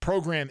only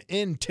program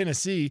in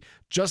Tennessee,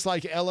 just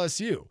like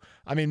LSU.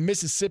 I mean,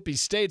 Mississippi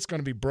State's going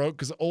to be broke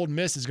because Ole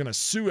Miss is going to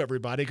sue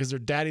everybody because their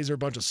daddies are a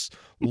bunch of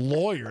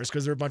lawyers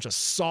because they're a bunch of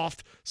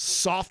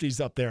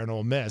softies up there in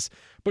Ole Miss.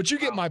 But you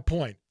get my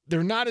point.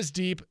 They're not as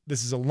deep.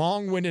 This is a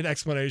long-winded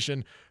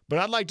explanation, but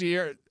I'd like to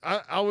hear.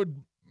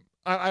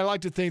 I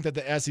like to think that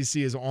the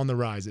SEC is on the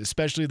rise,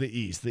 especially the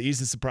East. The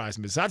East has surprised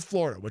me. Besides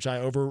Florida, which I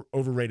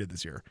overrated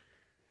this year.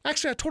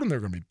 Actually, I told them they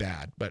were going to be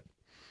bad, but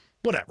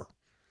whatever.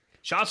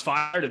 Shots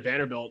fired at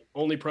Vanderbilt.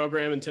 Only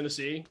program in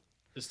Tennessee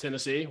is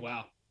Tennessee.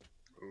 Wow.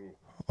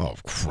 Oh,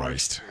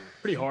 Christ.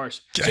 Pretty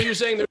harsh. So you're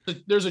saying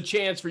there's a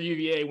chance for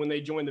UVA when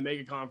they join the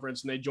mega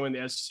conference and they join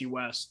the SEC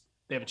West,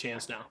 they have a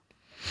chance now.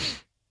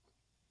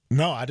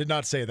 No, I did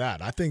not say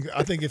that. I think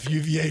if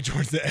UVA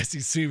joins the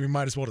SEC, we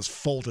might as well just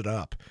fold it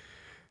up.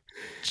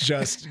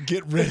 Just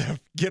get rid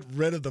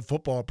of the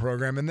football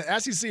program. And the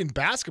SEC in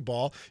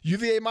basketball,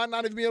 UVA might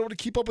not even be able to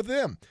keep up with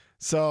them.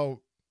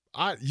 So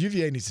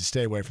UVA needs to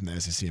stay away from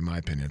the SEC, in my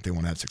opinion, if they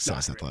want to have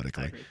success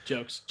athletically.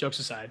 Jokes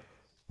aside.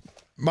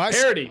 My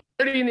Parity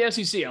in the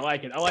SEC. I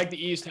like it. I like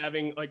the East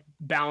having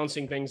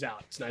balancing things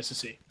out. It's nice to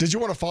see. Did you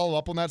want to follow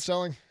up on that,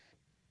 Stelling?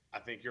 I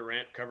think your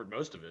rant covered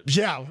most of it.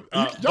 Yeah.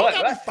 Y'all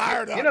have me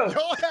fired up.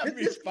 Y'all have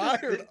me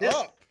fired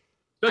up.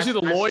 Especially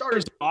the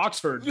lawyers in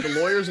Oxford. The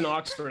lawyers in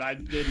Oxford. I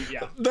didn't.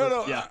 Yeah.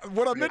 No. Yeah.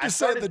 What I meant to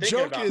say, the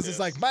joke is, this. it's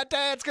like my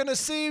dad's gonna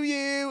sue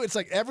you. It's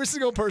like every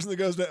single person that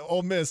goes to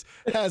Ole Miss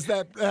has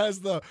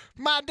the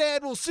my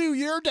dad will sue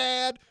your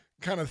dad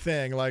kind of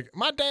thing. Like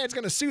my dad's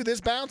gonna sue this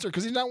bouncer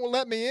because he's not gonna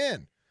let me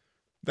in.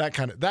 That's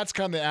kind of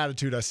the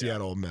attitude I see at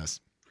Ole Miss.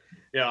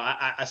 Yeah,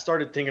 I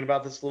started thinking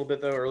about this a little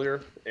bit though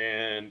earlier,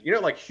 and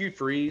like Hugh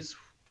Freeze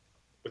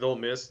with Ole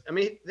Miss. I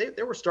mean,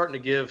 they were starting to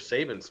give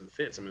Saban some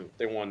fits. I mean,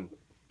 they won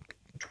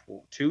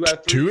 2 out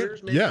of 3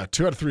 years, maybe? Yeah,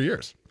 2 out of 3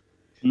 years.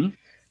 Mm-hmm.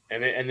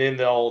 And then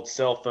the old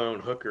cell phone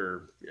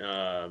hooker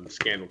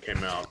scandal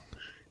came out,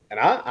 and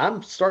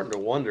I'm starting to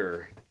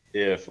wonder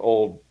if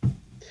old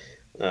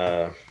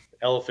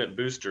Elephant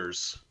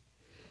Boosters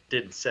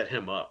didn't set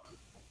him up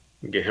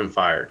and get him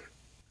fired.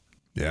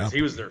 Yeah,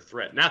 he was their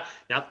threat. Now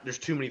there's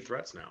too many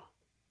threats now.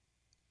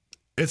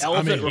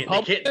 Elephant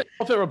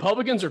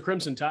Republicans or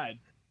Crimson Tide.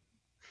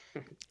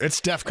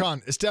 It's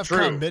DEFCON. It's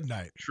DEFCON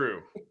midnight.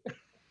 True.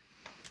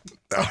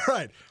 All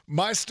right.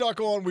 My stuck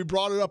on, we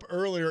brought it up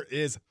earlier,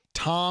 is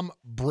Tom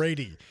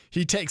Brady.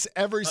 He takes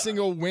every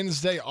single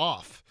Wednesday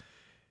off.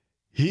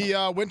 He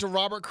went to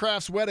Robert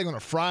Kraft's wedding on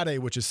a Friday,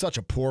 which is such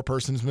a poor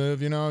person's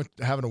move,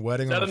 having a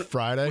wedding on a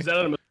Friday. Was that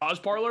at a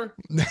massage parlor?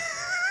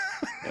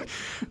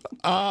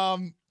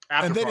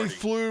 And then he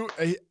flew.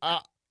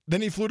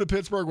 Then he flew to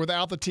Pittsburgh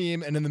without the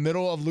team, and in the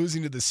middle of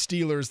losing to the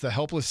Steelers, the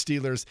helpless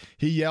Steelers,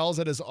 he yells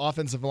at his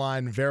offensive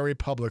line very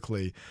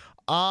publicly.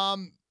 I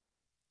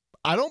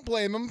don't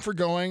blame him for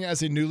going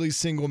as a newly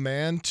single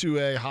man to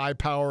a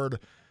high-powered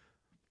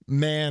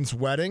man's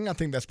wedding. I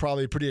think that's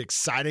probably pretty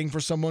exciting for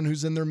someone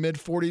who's in their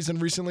mid-40s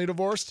and recently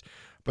divorced.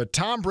 But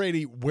Tom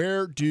Brady,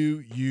 where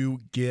do you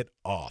get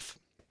off?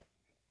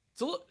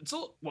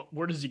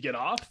 Where does he get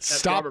off?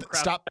 Stop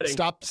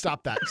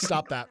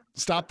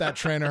that,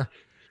 trainer.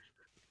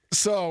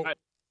 So,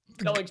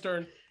 Stelling's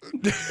turn.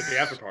 It's the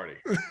after party.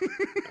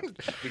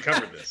 We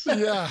covered this.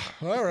 Yeah.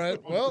 All right.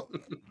 Well,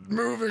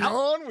 moving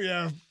on. We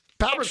have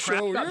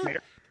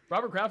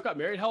Robert Kraft got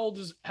married. How old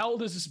is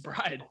his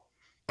bride?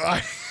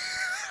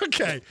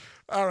 Okay.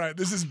 All right.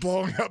 This is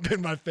blowing up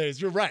in my face.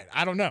 You're right.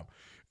 I don't know.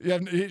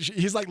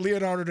 He's like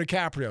Leonardo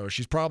DiCaprio.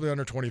 She's probably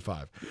under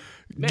 25.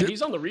 Man,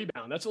 he's on the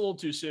rebound. That's a little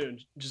too soon.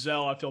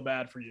 Giselle, I feel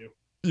bad for you.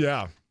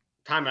 Yeah.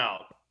 Time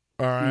out.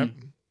 All right.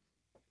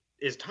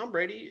 Is Tom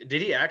Brady,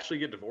 did he actually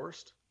get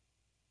divorced?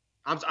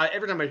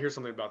 Every time I hear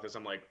something about this,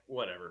 I'm like,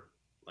 whatever.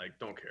 Like,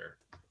 don't care.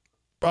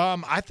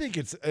 I think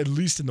it's at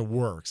least in the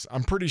works.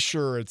 I'm pretty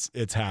sure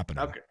it's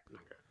happening. Okay.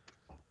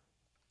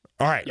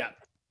 All right. Yeah.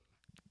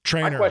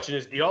 Trainer. My question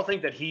is, do y'all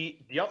think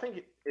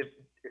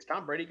is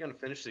Tom Brady going to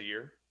finish the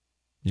year?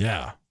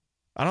 Yeah.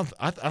 I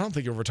don't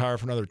think he'll retire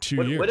for another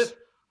 2 years.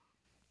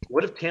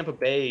 What if Tampa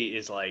Bay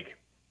is like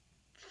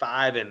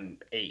 5-8?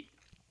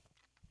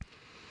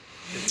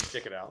 Does he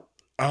stick it out?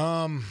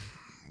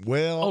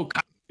 Well.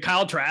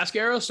 Kyle Trask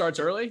era starts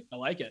early. I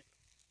like it.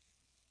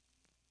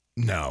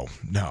 No.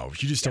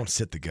 You just don't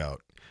sit the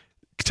goat.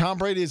 Tom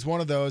Brady is one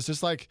of those,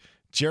 just like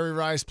Jerry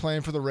Rice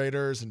playing for the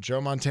Raiders and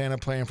Joe Montana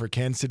playing for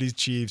Kansas City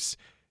Chiefs.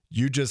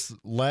 You just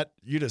let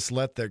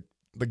the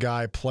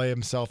guy play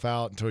himself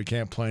out until he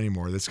can't play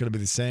anymore. That's going to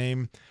be the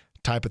same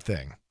type of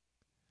thing.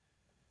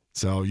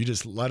 So you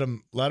just let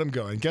him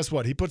go. And guess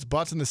what? He puts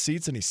butts in the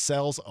seats and he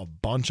sells a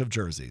bunch of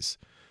jerseys.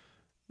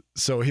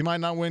 So he might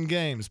not win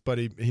games, but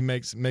he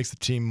makes the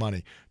team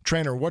money.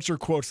 Trainer, what's your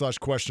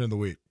quote/question of the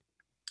week?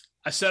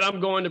 I said I'm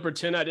going to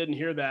pretend I didn't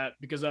hear that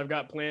because I've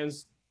got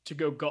plans to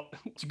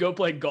go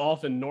play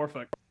golf in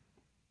Norfolk.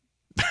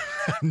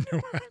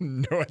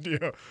 No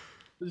idea.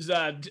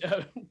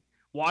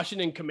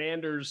 Washington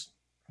Commanders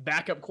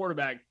backup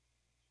quarterback,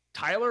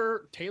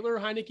 Taylor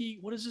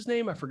Heineke. What is his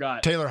name? I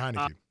forgot. Taylor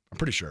Heineke. I'm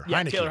pretty sure.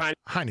 Yeah, Heineke. Taylor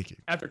Heineke.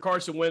 After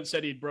Carson Wentz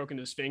said he'd broken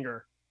his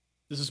finger,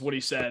 this is what he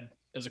said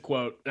as a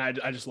quote. And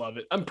I just love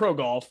it. I'm pro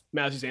golf.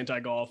 Massey's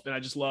anti-golf. And I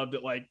just love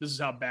that, like, this is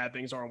how bad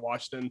things are in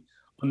Washington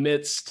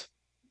amidst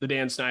the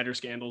Dan Snyder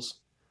scandals.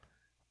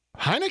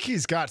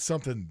 Heineke's got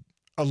something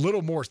a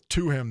little more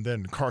to him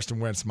than Carson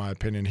Wentz, in my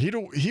opinion.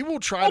 He will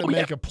try to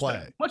make a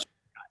play.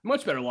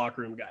 Much better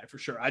locker room guy for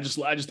sure. I just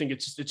think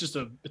it's just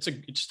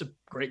a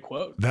great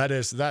quote. That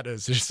is.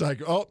 It's just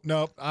like, oh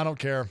no, I don't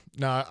care.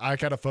 No, I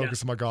gotta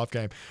focus on my golf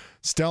game.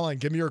 Stellan,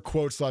 give me your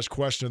quote /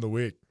 question of the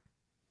week.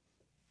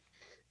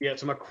 Yeah,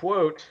 so my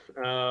quote,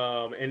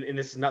 and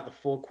this is not the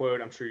full quote.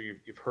 I'm sure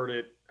you've heard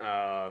it.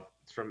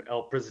 It's from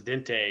El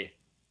Presidente,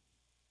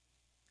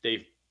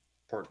 Dave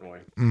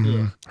Portnoy.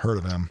 Mm-hmm. Heard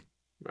of him.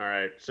 All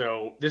right,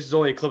 so this is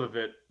only a clip of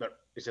it,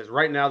 but it says,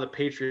 right now the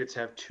Patriots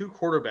have 2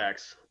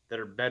 quarterbacks that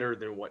are better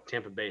than what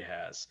Tampa Bay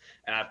has.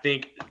 And I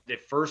think the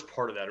first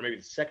part of that, or maybe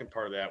the second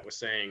part of that, was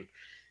saying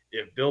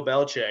if Bill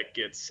Belichick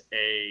gets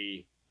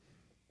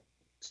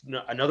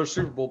another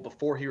Super Bowl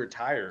before he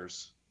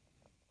retires,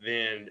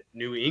 then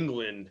New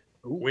England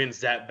wins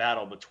that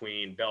battle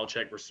between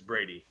Belichick versus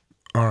Brady.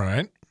 All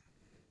right.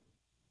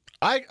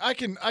 I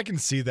can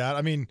see that.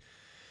 I mean,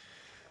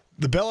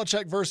 the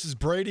Belichick versus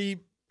Brady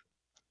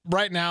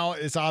right now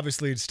is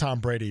obviously it's Tom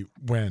Brady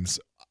wins.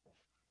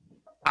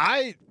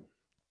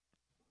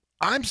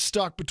 I'm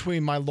stuck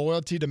between my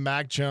loyalty to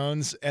Mac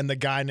Jones and the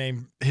guy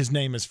his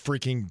name is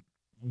freaking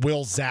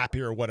Will Zappe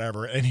or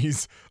whatever, and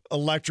he's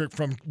electric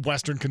from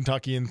Western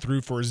Kentucky and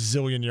threw for a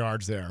zillion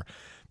yards there.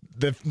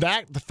 The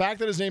fact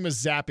that his name is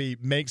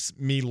Zappe makes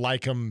me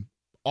like him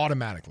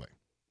automatically.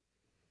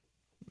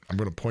 I'm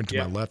going to point to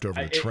my left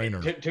over the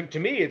trainer. To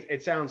me,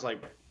 it sounds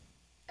like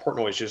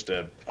Portnoy is just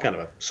a kind of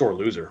a sore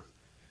loser.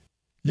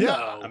 Yeah,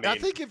 I mean, I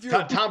think if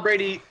you're Tom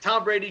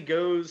Brady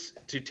goes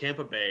to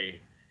Tampa Bay.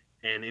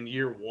 And in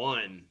year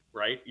one,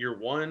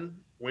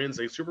 wins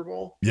a Super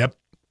Bowl. Yep.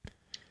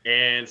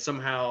 And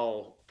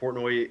somehow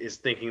Portnoy is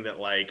thinking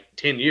that, like,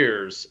 10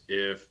 years,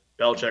 if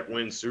Belichick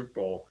wins Super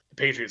Bowl, the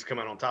Patriots come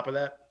out on top of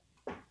that?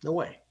 No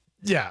way.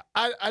 Yeah,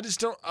 I just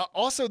don't.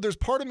 Also, there's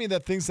part of me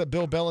that thinks that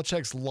Bill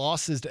Belichick's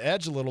lost his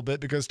edge a little bit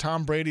because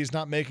Tom Brady's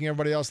not making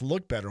everybody else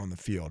look better on the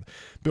field.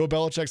 Bill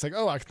Belichick's like,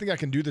 oh, I think I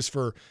can do this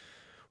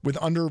with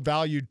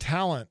undervalued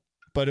talent.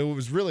 But it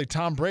was really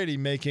Tom Brady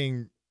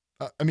making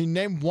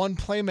name one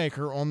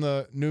playmaker on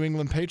the New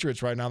England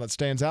Patriots right now that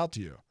stands out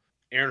to you.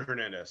 Aaron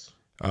Hernandez.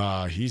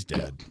 He's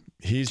dead.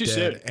 He's Too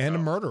dead soon. and a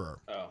murderer.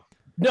 Oh.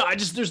 No,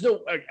 there's no,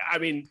 I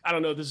mean, I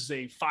don't know if this is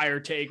a fire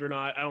take or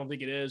not. I don't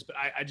think it is, but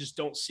I just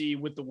don't see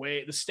with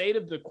the state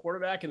of the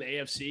quarterback in the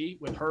AFC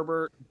with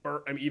Herbert,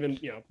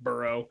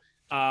 Burrow,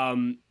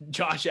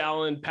 Josh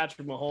Allen,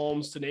 Patrick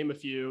Mahomes, to name a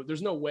few.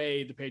 There's no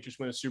way the Patriots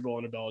win a Super Bowl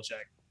under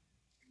Belichick.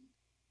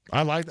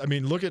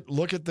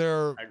 Look at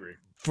their, I agree.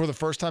 For the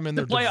first time in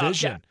their playoffs,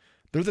 division. yeah.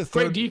 They're the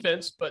third Great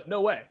defense, but no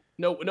way.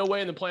 No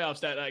way in the playoffs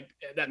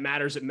that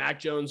matters that Mac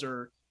Jones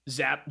or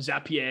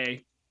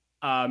Zappe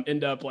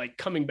end up like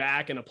coming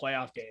back in a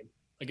playoff game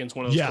against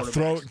one of those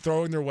quarterbacks.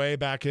 Throwing their way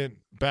back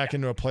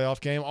into a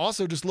playoff game.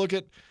 Also, just look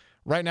at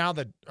right now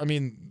the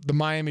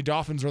Miami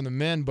Dolphins are on the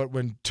mend, but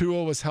when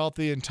Tua was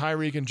healthy and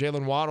Tyreek and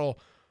Jalen Waddle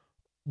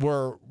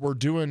were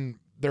doing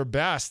their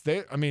best,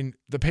 the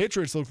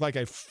Patriots looked like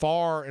a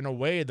far and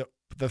away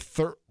the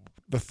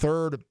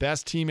third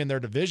best team in their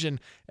division,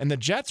 and the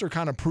Jets are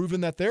kind of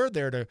proving that they're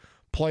there to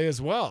play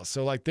as well.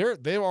 So like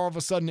they all of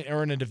a sudden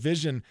are in a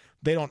division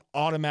they don't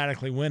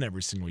automatically win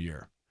every single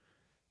year.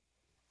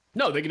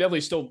 No, they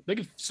could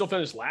still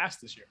finish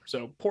last this year.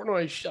 So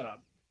Portnoy, shut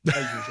up.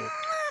 As usual.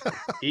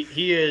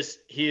 he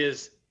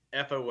is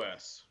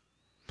FOS.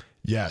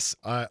 Yes.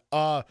 I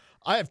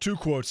have 2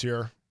 quotes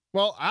here.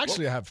 Well, I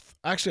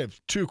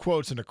have 2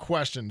 quotes and a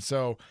question.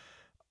 So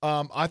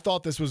I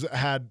thought this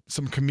had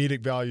some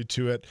comedic value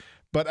to it.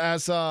 But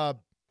as the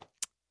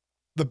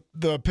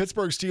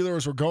Pittsburgh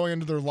Steelers were going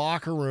into their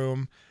locker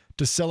room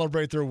to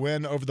celebrate their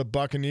win over the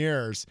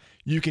Buccaneers,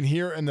 you can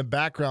hear in the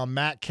background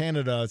Matt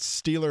Canada,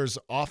 Steelers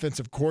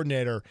offensive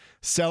coordinator,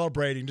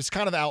 celebrating just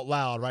kind of out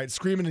loud, right?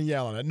 Screaming and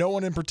yelling at no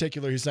one in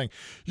particular. He's saying,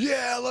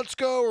 yeah, let's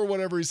go, or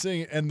whatever he's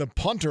saying. And the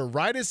punter,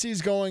 right as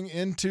he's going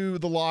into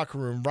the locker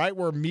room, right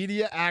where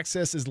media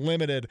access is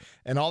limited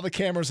and all the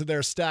cameras are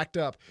there stacked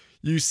up,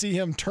 you see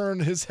him turn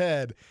his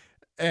head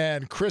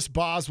and Chris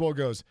Boswell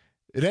goes,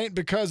 it ain't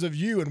because of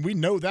you, and we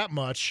know that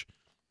much.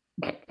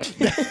 And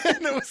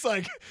it was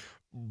like,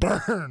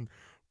 burn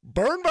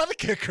by the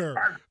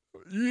kicker.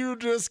 You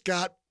just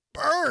got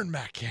burned,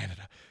 Matt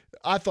Canada.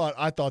 I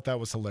thought that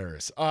was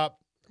hilarious. But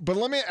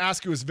let me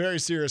ask you a very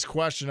serious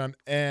question,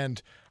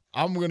 and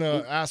I'm going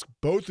to ask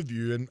both of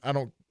you,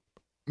 and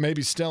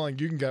maybe Stelling,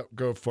 you can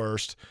go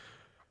first.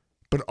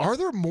 But are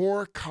there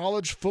more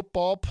college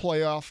football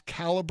playoff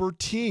caliber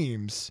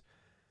teams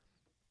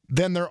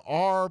than there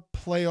are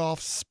playoff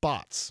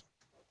spots?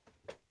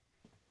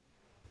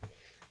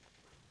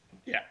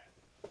 Yeah,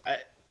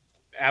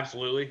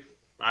 absolutely.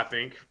 I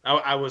think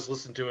I was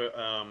listening to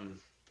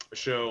a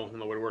show on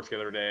the way to work the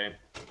other day,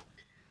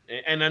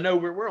 and I know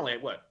we're only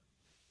at what,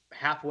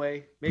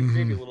 halfway, maybe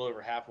a little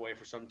over halfway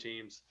for some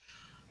teams,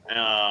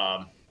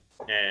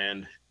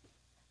 and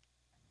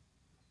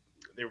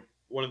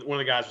one of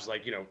the guys was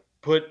like, you know,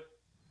 who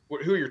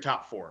are your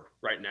top 4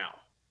 right now?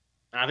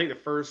 And I think the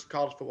first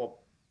college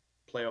football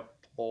playoff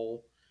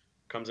poll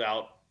comes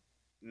out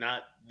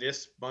not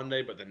this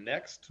Monday, but the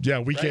next. Yeah,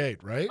 week right?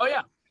 8, right? Oh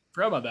yeah,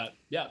 forgot about that.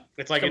 Yeah,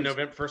 it's like in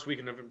November, first week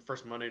in November,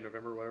 first Monday in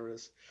November, whatever it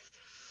is.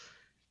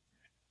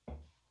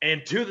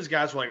 And 2 of those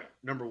guys were like,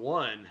 number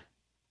 1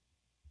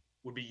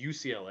 would be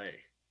UCLA.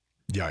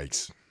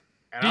 Yikes!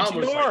 And I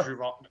almost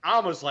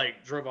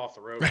drove off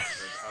the road.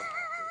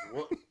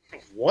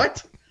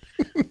 What?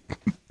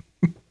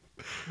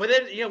 But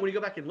then, you know, when you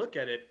go back and look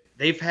at it,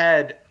 they've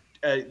had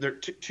their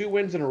 2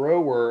 wins in a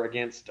row were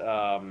against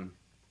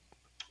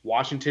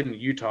Washington and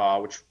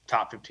Utah, which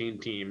top 15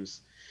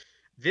 teams.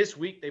 This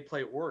week they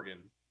play Oregon.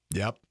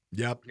 Yep.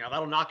 Now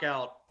that'll knock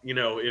out, you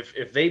know,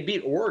 if they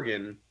beat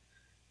Oregon,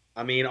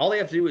 I mean, all they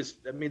have to do is,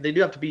 I mean, they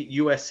do have to beat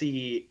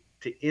USC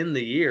to end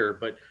the year,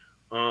 but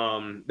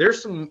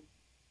there's some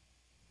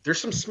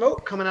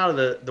smoke coming out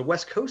of the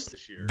West Coast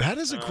this year. That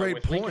is a great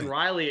with point. Lincoln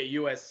Riley at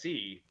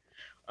USC.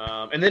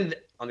 And then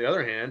on the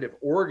other hand, if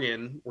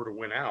Oregon were to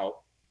win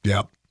out,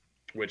 Yep.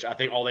 which I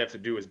think all they have to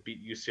do is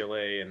beat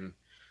UCLA, and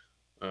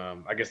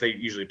I guess they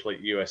usually play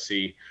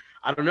USC.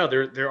 I don't know.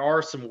 There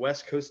are some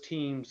West Coast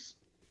teams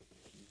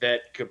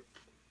that could,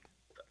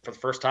 for the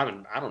first time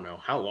in I don't know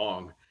how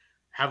long,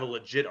 have a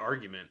legit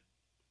argument.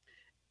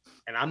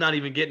 And I'm not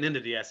even getting into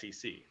the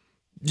SEC.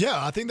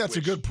 Yeah, I think that's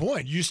a good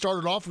point. You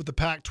started off with the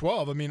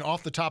Pac-12. I mean,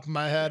 off the top of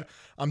my head,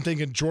 I'm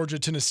thinking Georgia,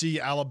 Tennessee,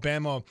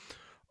 Alabama,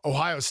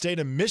 Ohio State,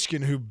 and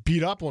Michigan, who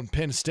beat up on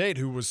Penn State,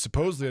 who was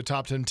supposedly a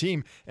top 10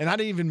 team. And I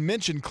didn't even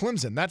mention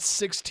Clemson. That's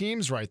 6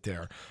 teams right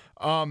there.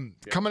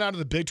 Coming out of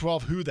the Big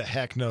 12, who the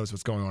heck knows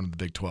what's going on in the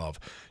Big 12?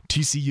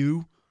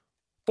 TCU?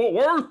 Fort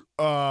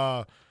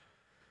Worth.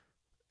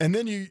 And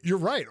then you're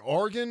right.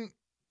 Oregon,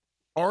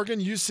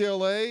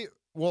 UCLA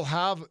will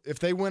have, if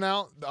they win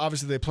out,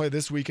 obviously they play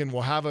this weekend,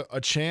 will have a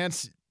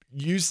chance.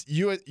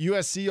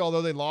 USC,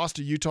 although they lost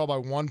to Utah by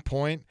 1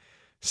 point,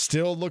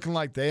 still looking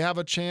like they have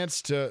a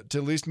chance to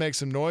at least make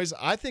some noise.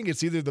 I think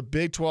it's either the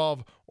Big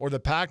 12 or the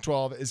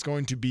Pac-12 is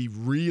going to be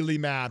really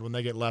mad when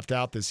they get left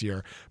out this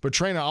year. But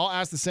Trina, I'll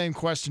ask the same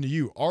question to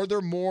you. Are there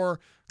more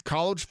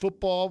college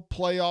football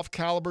playoff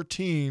caliber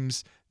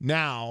teams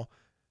now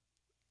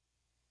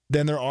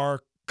than there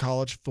are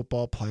college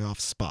football playoff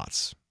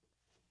spots?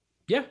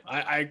 Yeah,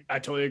 I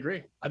totally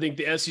agree. I think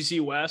the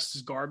SEC West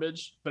is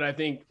garbage, but I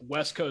think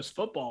West Coast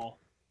football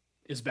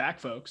is back,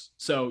 folks.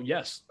 So,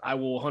 yes, I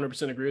will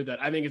 100% agree with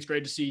that. I think it's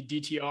great to see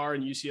DTR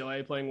and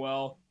UCLA playing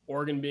well,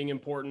 Oregon being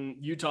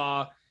important,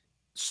 Utah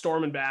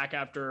storming back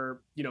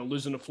after, you know,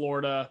 losing to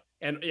Florida,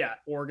 and, yeah,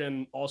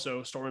 Oregon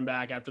also storming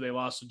back after they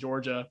lost to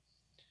Georgia.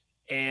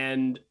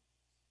 And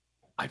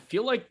I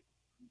feel like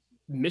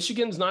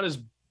Michigan's not as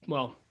 –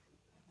 well,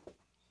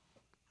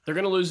 they're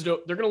going to lose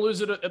it. They're going to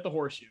lose it at the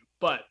Horseshoe,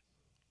 but –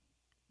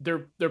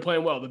 They're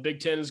playing well. The Big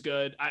Ten is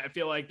good. I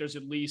feel like there's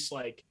at least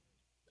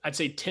I'd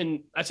say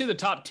the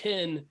top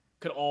 10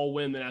 could all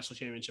win the national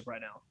championship right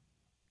now.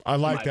 I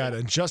like that.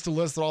 And just to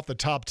list off the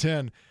top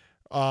 10,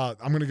 I'm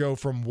going to go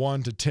from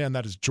 1 to 10.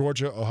 That is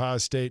Georgia, Ohio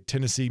State,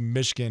 Tennessee,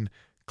 Michigan,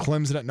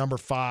 Clemson at number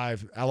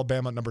 5,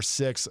 Alabama at number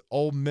 6,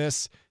 Ole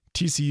Miss,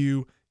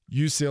 TCU,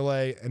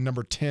 UCLA, and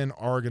number 10,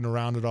 Oregon to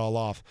round it all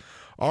off.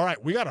 All right,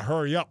 we got to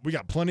hurry up. We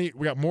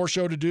got more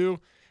show to do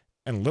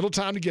and little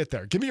time to get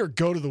there. Give me your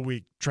go to the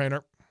week,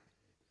 trainer.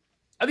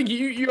 I think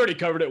you already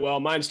covered it well.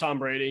 Mine's Tom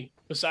Brady.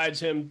 Besides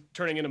him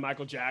turning into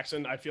Michael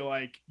Jackson, I feel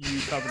like you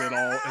covered it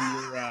all,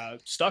 and you're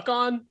stuck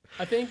on,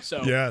 I think.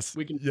 So yes,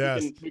 we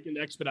can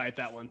expedite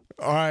that one.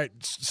 All right,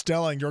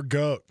 Stelling, your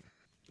GOAT.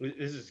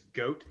 This is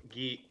GOAT,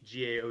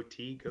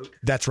 G-A-O-T, GOAT.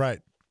 That's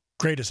right.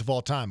 Greatest of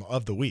all time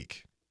of the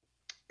week.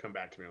 Come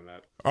back to me on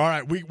that. All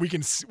right, we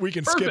can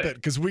skip it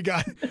because we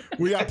got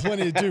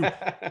plenty to do.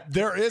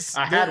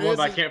 I had one, but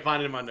I can't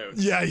find it in my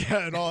notes. Yeah,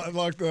 and all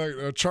like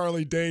the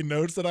Charlie Day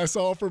notes that I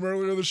saw from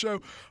earlier in the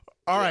show.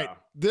 All right,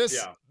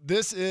 this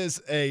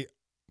is a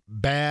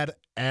bad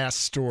ass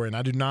story, and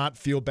I do not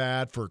feel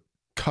bad for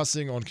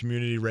cussing on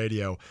community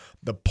radio.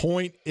 The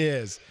point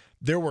is,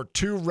 there were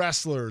 2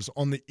 wrestlers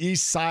on the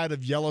east side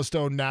of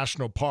Yellowstone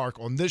National Park.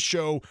 On this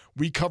show,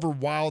 we cover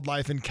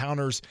wildlife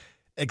encounters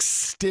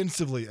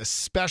extensively,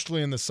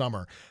 especially in the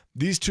summer.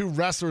 These 2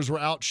 wrestlers were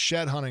out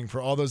shed hunting.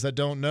 For all those that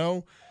don't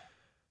know,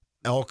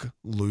 elk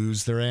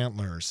lose their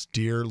antlers.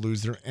 Deer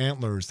lose their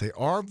antlers. They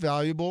are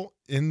valuable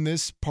in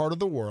this part of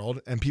the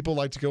world, and people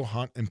like to go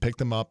hunt and pick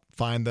them up,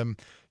 find them,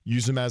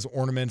 use them as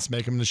ornaments,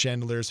 make them into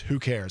chandeliers. Who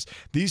cares?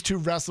 These 2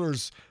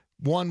 wrestlers,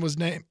 one was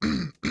named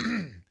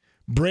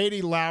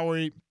Brady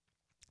Lowry,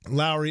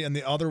 and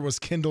the other was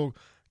Kendall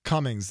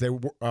Cummings. They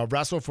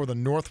wrestle for the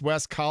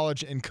Northwest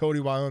College in Cody,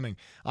 Wyoming.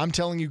 I'm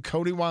telling you,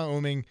 Cody,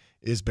 Wyoming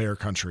is bear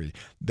country.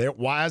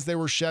 As they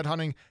were shed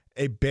hunting,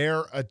 a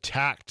bear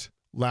attacked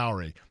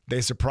Lowry.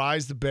 They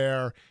surprised the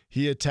Bear.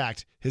 He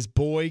attacked. His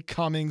boy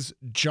Cummings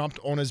jumped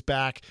on his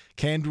back,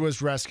 came to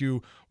his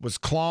rescue, was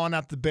clawing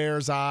at the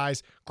Bear's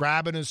eyes,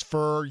 grabbing his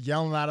fur,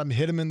 yelling at him,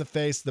 hit him in the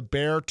face. The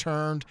Bear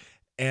turned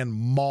and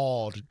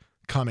mauled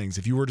Cummings.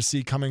 If you were to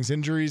see Cummings'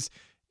 injuries,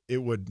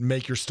 it would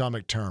make your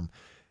stomach turn.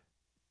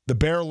 The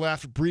Bear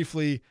left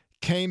briefly,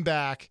 came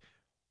back,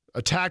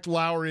 attacked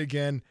Lowry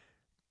again,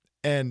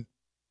 and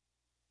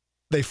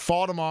they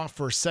fought him off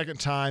for a second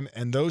time,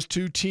 and those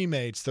two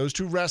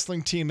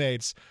wrestling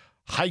teammates,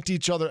 hiked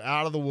each other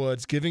out of the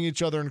woods, giving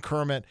each other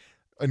encouragement,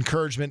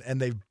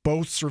 and they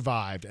both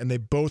survived, and they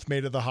both made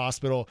it to the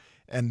hospital,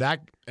 and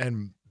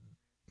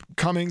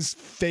Cummings'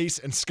 face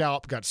and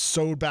scalp got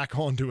sewed back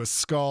onto his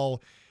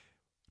skull.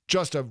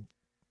 Just a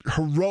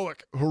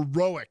heroic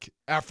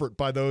effort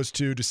by those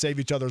two to save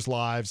each other's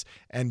lives,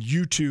 and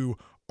you two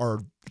are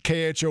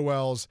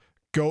KHOL's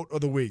GOAT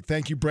of the week.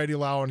 Thank you, Brady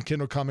Lau and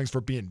Kendall Cummings,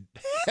 for being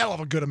hell of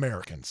a good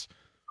Americans.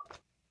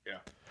 Yeah,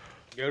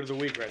 GOAT of the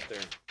week right there.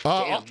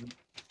 Yeah.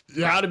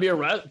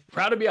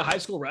 Proud to be a high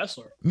school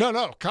wrestler.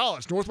 No,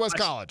 college, Northwest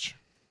College.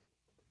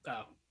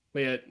 Oh,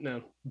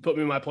 no, put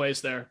me in my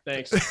place there.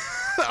 Thanks.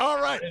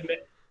 All right.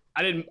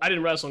 I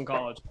didn't wrestle in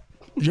college.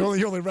 You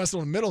only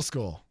wrestled in middle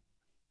school,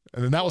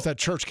 and then that was at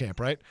church camp,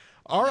 right?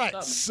 All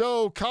right.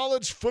 So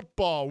college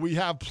football, we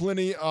have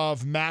plenty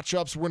of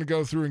matchups. We're going to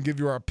go through and give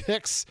you our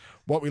picks,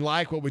 what we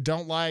like, what we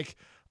don't like.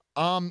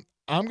 I'm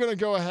going to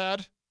go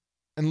ahead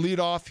and lead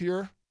off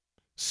here.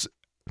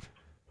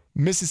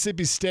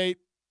 Mississippi State,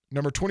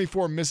 number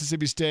 24,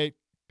 Mississippi State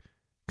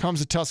comes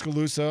to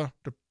Tuscaloosa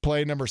to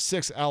play number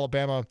 6,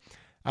 Alabama.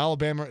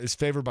 Alabama is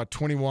favored by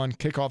 21.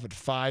 Kickoff at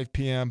 5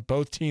 p.m.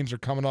 Both teams are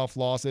coming off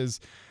losses.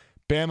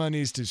 Bama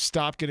needs to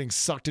stop getting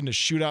sucked into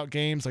shootout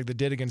games like they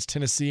did against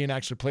Tennessee and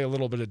actually play a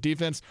little bit of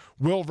defense.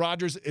 Will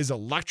Rogers is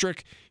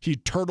electric. He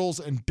turtles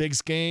in big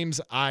games,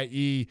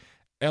 i.e.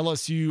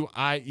 LSU,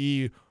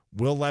 i.e.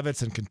 Will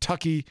Levis and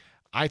Kentucky.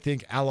 I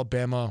think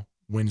Alabama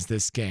wins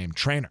this game.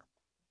 Trainer.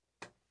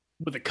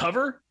 With a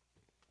cover?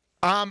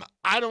 I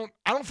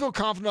don't feel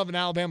confident of an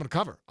Alabama to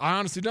cover. I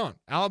honestly don't.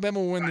 Alabama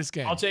will win this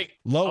game. I'll take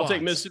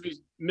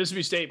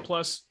Mississippi State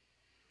plus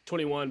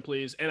 21,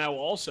 please. And I will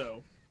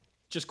also,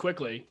 just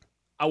quickly,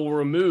 I will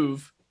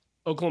remove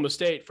Oklahoma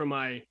State from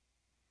my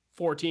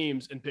 4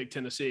 teams and pick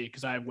Tennessee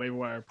because I have waiver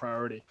wire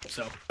priority.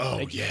 So. Oh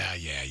yeah.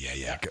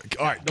 Good.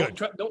 All right,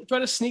 good. Don't try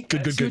to sneak.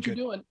 Good. I see what you're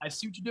doing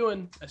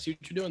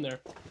there.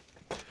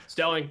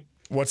 Stelling.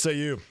 What say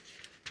you?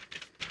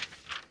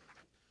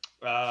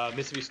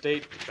 Mississippi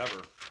State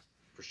cover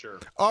for sure.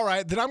 All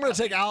right, then I'm going to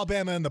take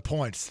Alabama and the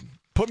points.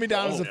 Put me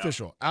down as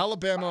official.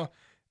 Alabama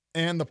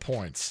and the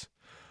points.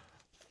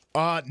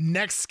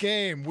 Next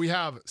game, we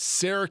have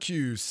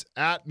Syracuse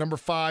at number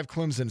 5,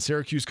 Clemson.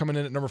 Syracuse coming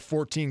in at number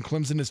 14.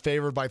 Clemson is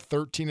favored by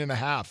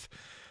 13.5.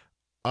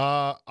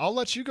 I'll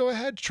let you go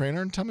ahead,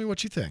 Trainer, and tell me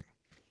what you think.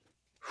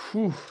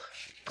 Whew.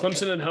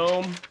 Clemson at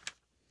home.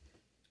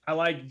 I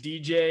like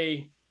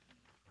DJ.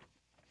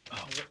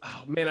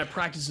 Oh man, I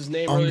practiced his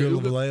name earlier.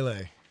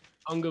 Ungavulele.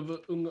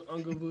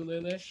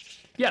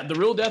 Yeah, the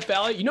real Death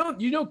Valley. You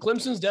know,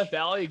 Clemson's Death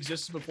Valley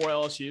existed before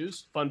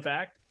LSU's. Fun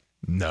fact.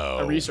 No.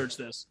 I researched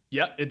this.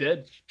 Yep, it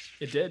did.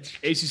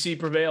 ACC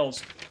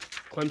prevails.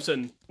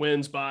 Clemson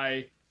wins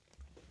by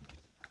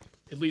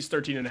at least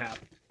 13.5.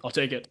 I'll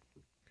take it.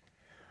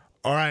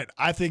 All right.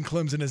 I think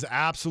Clemson is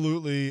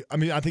absolutely.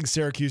 I think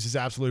Syracuse is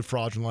absolutely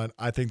fraudulent.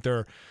 I think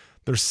they're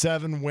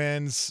 7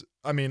 wins.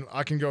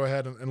 I can go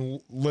ahead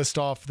and list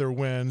off their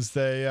wins.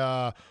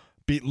 They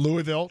beat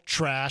Louisville,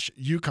 trash.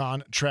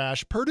 UConn,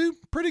 trash. Purdue,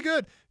 pretty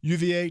good.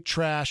 UVA,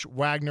 trash.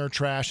 Wagner,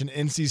 trash. And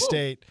NC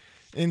State.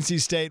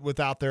 NC State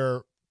without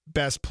their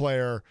best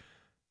player,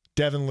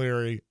 Devin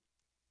Leary.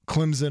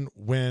 Clemson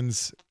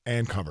wins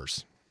and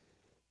covers.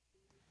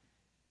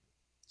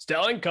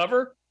 Stelling,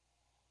 cover?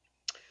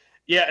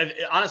 Yeah,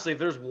 honestly, if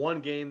there's one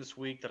game this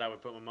week that I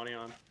would put my money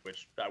on,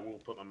 which I will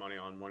put my money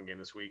on one game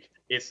this week,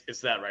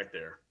 it's that right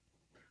there.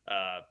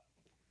 I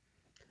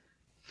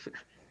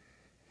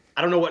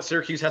don't know what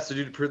Syracuse has to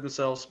do to prove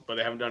themselves, but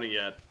they haven't done it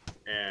yet.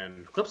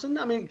 And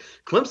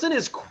Clemson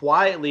is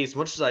quietly, as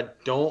much as I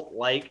don't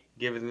like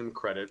giving them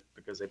credit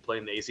because they play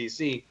in the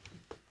ACC,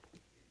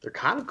 they're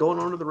kind of going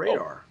under the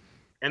radar.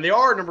 And they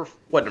are number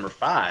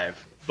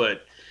 5,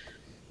 but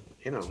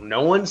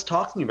no one's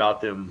talking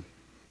about them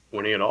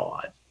winning at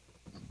all.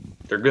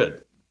 They're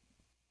good.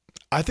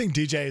 I think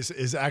DJ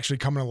is actually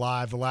coming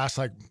alive. The last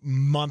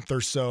month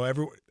or so,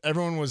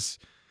 everyone was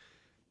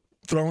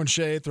throwing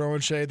shade.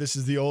 This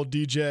is the old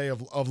DJ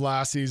of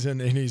last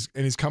season, and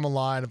he's come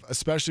alive,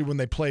 especially when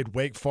they played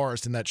Wake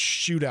Forest in that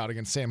shootout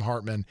against Sam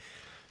Hartman.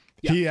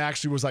 Yeah. He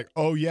actually was like,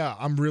 "Oh yeah,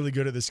 I'm really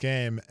good at this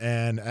game,"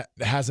 and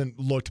hasn't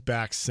looked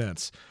back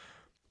since.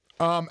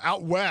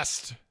 Out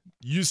west,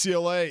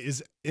 UCLA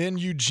is in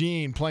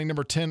Eugene playing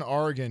number 10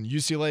 Oregon.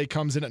 UCLA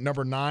comes in at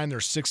number 9. They're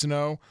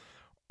 6-0.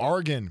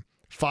 Oregon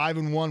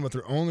 5-1 with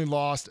their only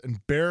loss,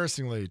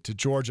 embarrassingly, to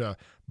Georgia.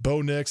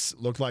 Bo Nix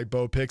looked like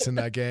Bo Picks in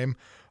that game.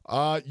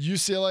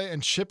 UCLA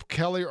and Chip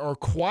Kelly are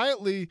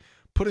quietly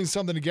putting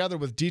something together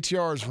with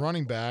DTR as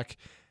running back.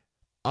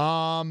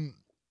 Oregon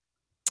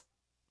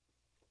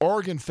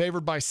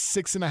favored by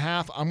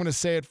 6.5. I'm going to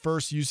say it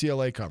first.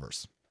 UCLA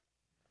covers.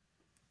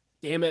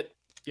 Damn it.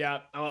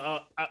 Yeah.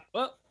 I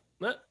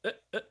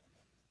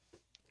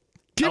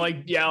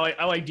like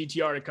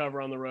DTR to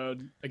cover on the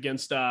road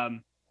against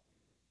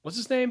what's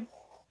his name?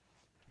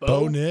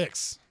 Bo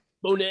Nix.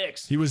 Bo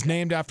Nix. He was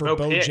named after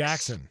Bo Nix.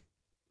 Jackson.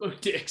 Bo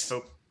Nix.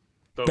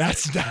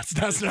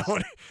 That's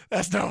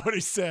not what he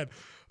said.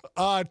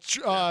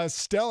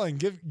 Stelling,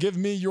 give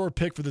me your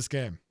pick for this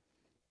game.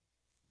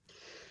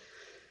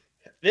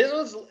 This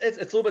one's it's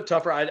a little bit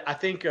tougher. I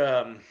think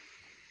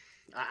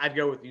I'd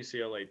go with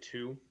UCLA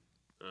too.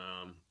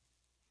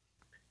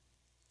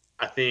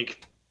 I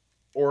think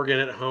Oregon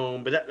at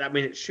home, but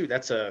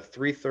that's a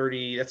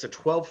 3:30. That's a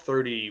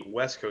 12:30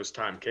 West Coast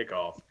time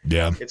kickoff.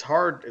 Yeah, It's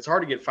hard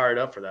to get fired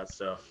up for that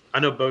stuff. I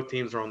know both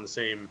teams are on the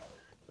same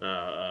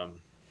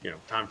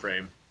time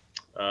frame,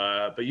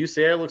 but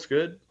UCLA looks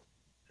good.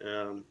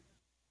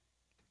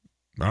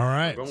 all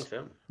right. I'm going with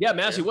them. Yeah,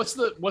 Massey, what's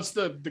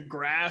the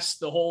grass,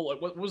 the whole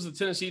what was the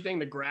Tennessee thing?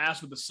 The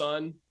grass with the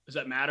sun? Does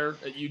that matter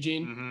at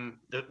Eugene?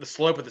 Mm-hmm. The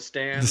slope of the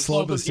stand. The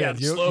slope of the yeah, stand.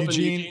 the slope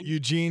in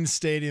Eugene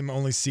Stadium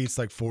only seats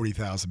like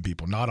 40,000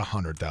 people, not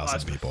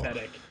 100,000 people.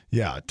 Pathetic.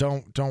 Yeah,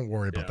 don't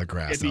worry about the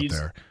grass out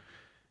there.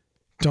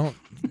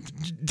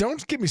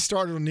 Don't get me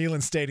started on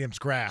Neyland Stadium's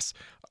grass.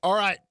 All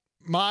right,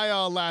 my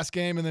last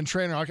game, and then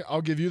Trainer,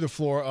 I'll give you the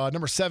floor.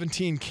 Number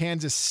 17,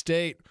 Kansas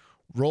State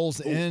rolls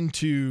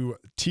into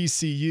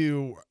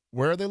TCU.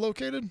 Where are they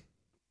located?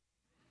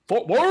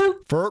 Fort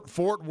Worth.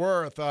 Fort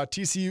Worth.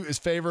 TCU is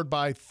favored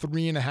by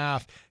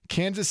 3.5.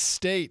 Kansas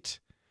State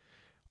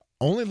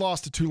only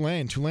lost to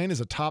Tulane. Tulane is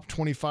a top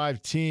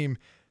 25 team.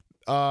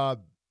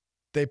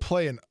 They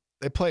play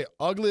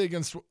ugly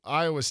against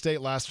Iowa State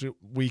last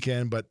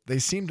weekend, but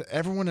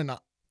everyone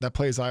that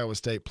plays Iowa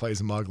State plays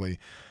them ugly.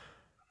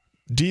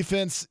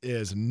 Defense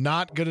is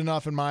not good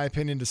enough, in my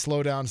opinion, to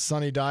slow down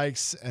Sonny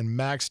Dykes and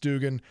Max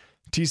Duggan.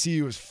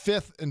 TCU is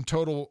 5th in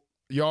total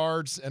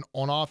yards and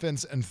on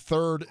offense and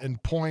 3rd in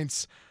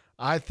points.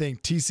 I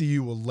think TCU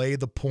will lay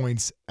the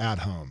points at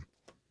home.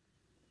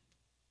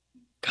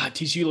 God,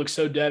 TCU looks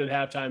so dead at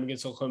halftime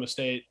against Oklahoma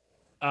State.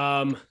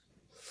 All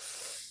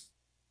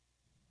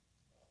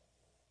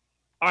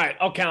right,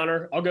 I'll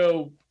counter. I'll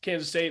go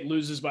Kansas State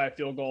loses by a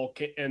field goal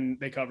and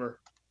they cover.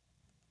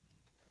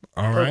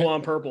 All Purple right.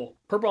 on purple.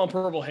 Purple on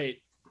purple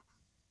hate.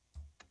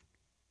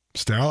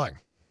 Sterling.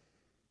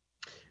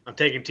 I'm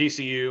taking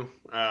TCU.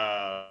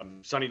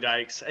 Sonny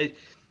Dykes.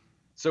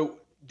 So,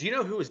 do you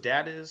know who his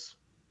dad is?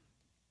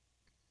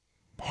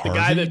 The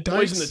guy that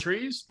poisoned the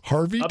trees?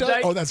 Harvey Updike?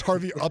 Dykes? Oh, that's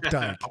Harvey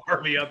Updike.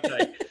 Harvey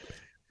Updike.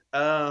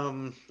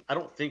 I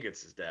don't think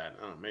it's his dad.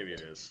 I don't know, maybe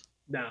it is.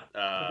 Nah.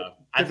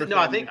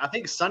 I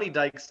think Sonny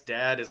Dykes'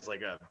 dad is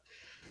like a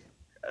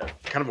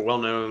kind of a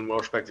well-known,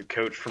 well-respected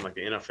coach from like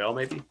the NFL,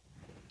 maybe.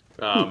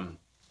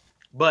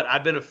 But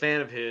I've been a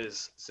fan of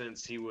his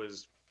since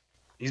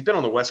he's been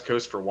on the West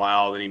Coast for a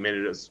while, then he made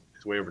it his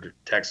way over to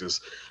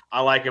Texas.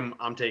 I like him.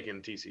 I'm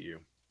taking TCU.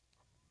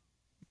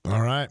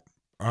 All right.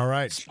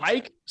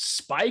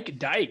 Spike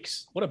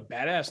Dykes. What a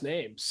badass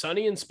name.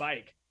 Sonny and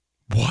Spike.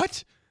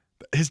 What?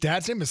 His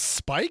dad's name is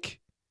Spike?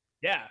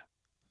 Yeah.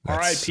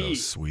 That's R.I.P.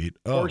 so sweet.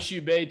 Oh,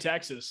 Horseshoe Bay,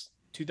 Texas,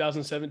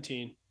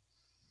 2017.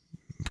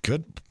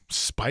 good.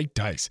 Spike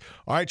Dykes.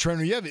 All right,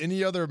 Trainer, you have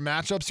any other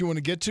matchups you want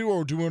to get to,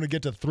 or do you want to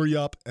get to 3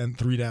 up and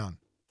 3 down?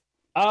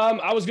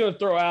 I was going to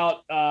throw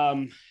out,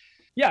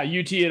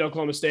 UT at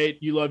Oklahoma State.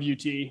 You love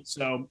UT.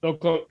 So,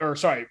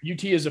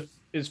 UT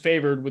is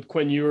favored with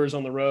Quinn Ewers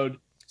on the road.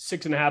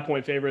 6.5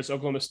 point favorites.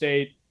 Oklahoma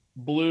State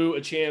blew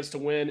a chance to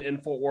win in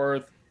Fort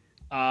Worth.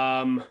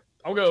 I'll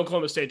go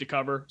Oklahoma State to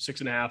cover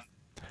 6.5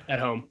 at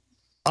home.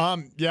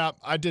 Yeah,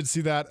 I did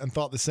see that and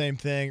thought the same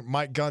thing.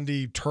 Mike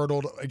Gundy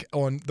turtled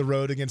on the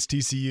road against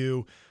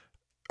TCU.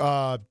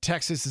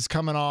 Texas is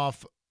coming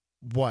off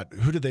what?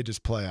 Who did they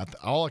just play?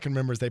 All I can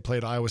remember is they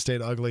played Iowa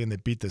State ugly and they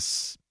beat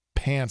the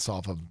pants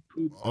off of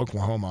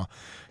Oklahoma.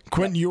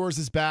 Quentin Ewers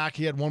is back.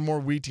 He had one more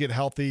week to get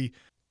healthy,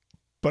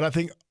 but I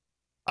think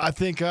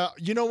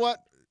you know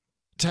what?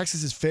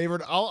 Texas is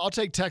favored. I'll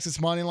take Texas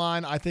money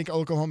line. I think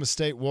Oklahoma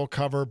State will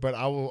cover, but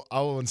I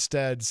will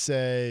instead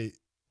say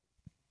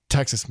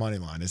Texas money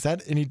line. Is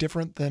that any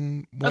different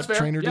than what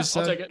Trainer just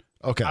said? I'll take it.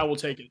 Okay. I will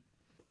take it.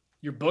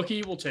 Your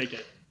bookie will take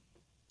it.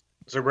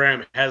 So,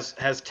 Graham,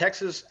 has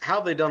Texas, how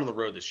have they done on the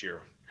road this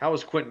year? How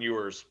has Quentin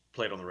Ewers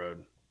played on the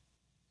road?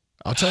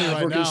 I'll tell you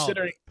right now.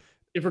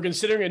 If we're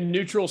considering a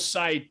neutral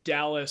site,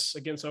 Dallas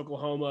against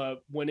Oklahoma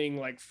winning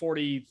like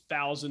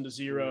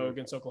 40,000-0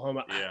 against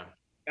Oklahoma.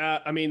 Yeah.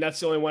 I mean, that's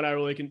the only one I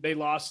really can. They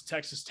lost to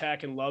Texas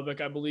Tech and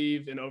Lubbock, I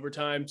believe, in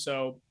overtime.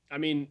 So, I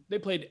mean, they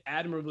played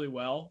admirably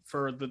well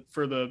for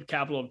the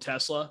capital of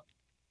Tesla.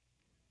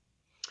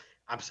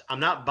 I'm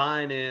not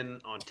buying in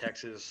on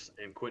Texas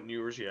and Quentin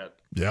Ewers yet.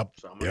 Yep.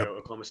 So I'm gonna go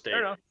Oklahoma State.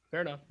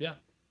 Fair enough. Yeah.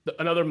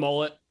 Another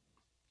mullet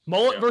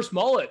versus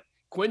mullet.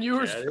 Quinn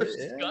Ewers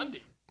versus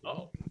Gundy.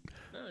 Oh,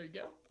 there you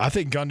go. I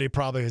think Gundy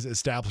probably has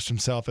established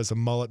himself as a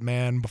mullet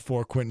man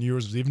before Quentin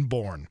Ewers was even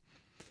born.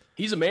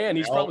 He's a man.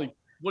 He's probably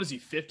what is he,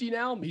 50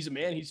 now? He's a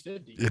man. He's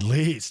 50. At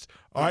least.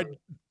 All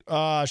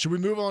right. Should we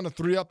move on to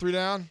 3 up, 3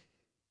 down?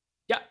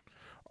 Yeah.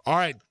 All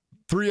right.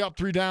 3 up,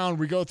 3 down.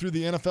 We go through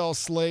the NFL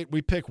slate.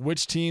 We pick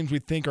which teams we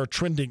think are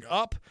trending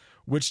up,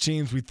 which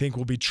teams we think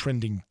will be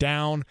trending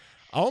down.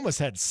 I almost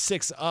had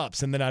 6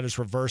 ups, and then I just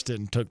reversed it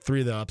and took 3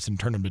 of the ups and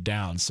turned them to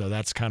downs. So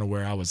that's kind of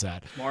where I was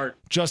at. Smart.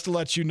 Just to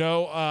let you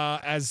know,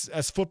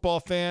 as football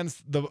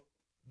fans,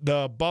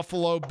 the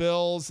Buffalo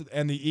Bills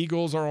and the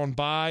Eagles are on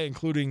bye,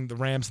 including the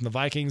Rams and the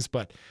Vikings.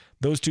 But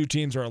those 2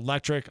 teams are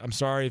electric. I'm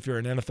sorry if you're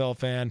an NFL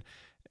fan,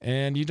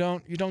 and you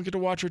don't get to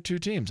watch your 2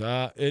 teams.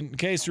 In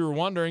case you were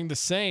wondering, the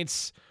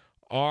Saints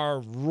are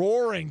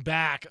roaring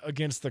back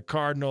against the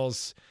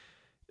Cardinals.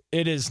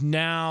 It is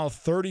now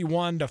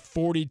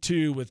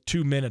 31-42 with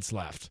 2 minutes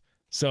left.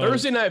 So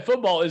Thursday Night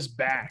Football is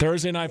back.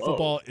 Thursday Night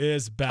Football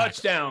is back.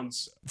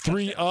 Touchdowns.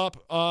 3 up.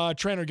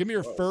 Trainer, give me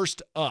your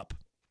first up.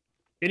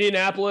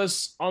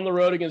 Indianapolis on the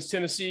road against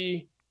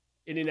Tennessee.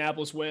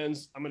 Indianapolis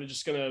wins. I'm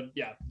just gonna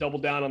double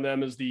down on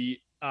them as the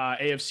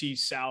AFC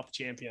South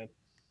champion.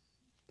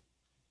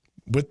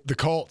 With the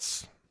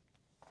Colts.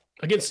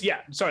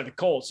 The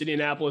Colts.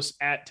 Indianapolis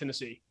at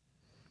Tennessee.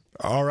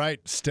 All right,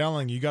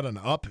 Stelling, you got an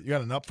up. You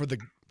got an up for the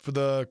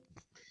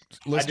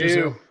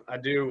listeners. I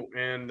do,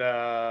 and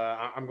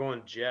I'm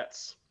going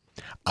Jets.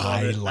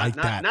 I like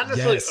that. Not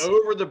necessarily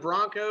over the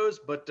Broncos,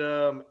 but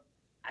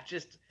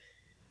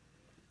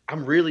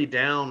I'm really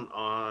down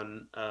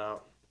on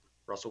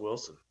Russell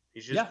Wilson.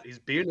 He's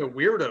being a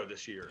weirdo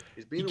this year.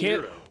 He's being a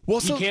weirdo. Well,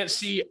 he can't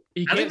see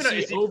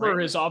over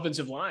his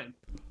offensive line.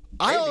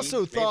 I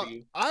also thought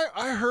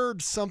I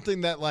heard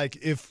something that like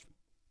if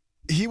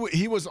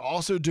he was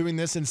also doing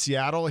this in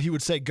Seattle, he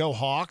would say "Go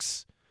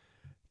Hawks,"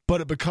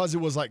 but because it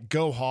was like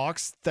 "Go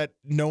Hawks," that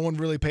no one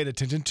really paid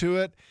attention to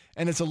it,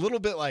 and it's a little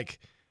bit like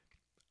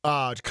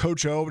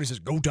Coach O when he says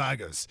 "Go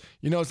Tigers."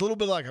 It's a little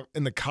bit like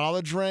in the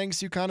college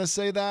ranks you kind of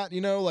say that,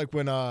 like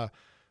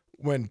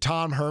when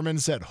Tom Herman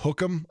said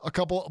 "Hook 'em"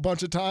 a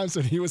bunch of times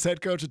when he was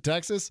head coach of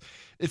Texas.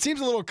 It seems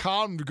a little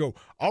common to go,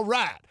 "All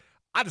right,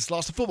 I just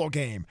lost a football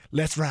game.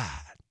 Let's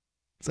ride."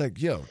 It's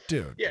like, yo,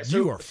 dude,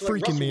 you are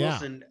freaking me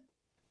out.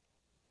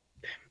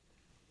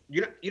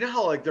 You know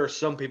how like there are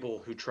some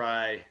people who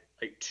try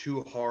like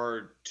too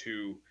hard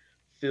to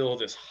fill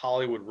this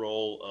Hollywood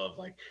role of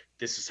like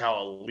this is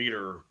how a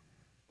leader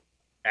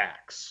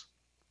acts.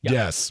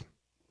 Yes.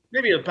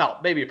 Maybe a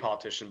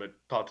politician, but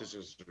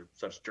politicians are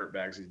such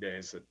dirtbags these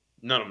days that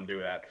none of them do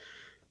that.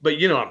 But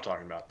you know what I'm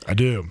talking about. I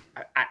do.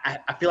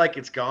 I feel like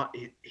it's gone.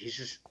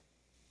 It's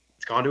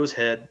gone to his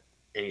head,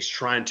 and he's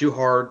trying too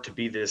hard to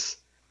be this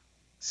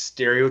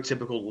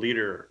stereotypical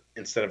leader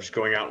instead of just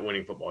going out and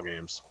winning football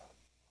games.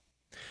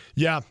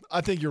 Yeah, I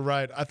think you're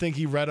right. I think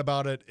he read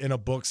about it in a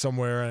book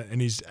somewhere,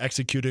 and he's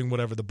executing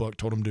whatever the book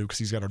told him to do because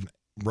he's got a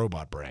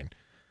robot brain.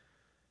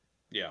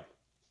 Yeah.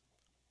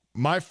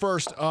 My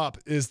first up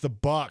is the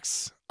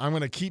Bucs. I'm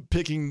going to keep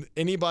picking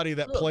anybody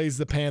that plays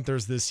the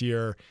Panthers this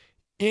year.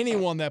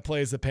 Anyone that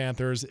plays the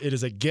Panthers, it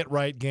is a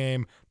get-right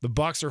game. The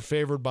Bucs are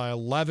favored by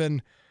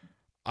 11.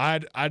 I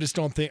just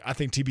don't think – I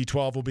think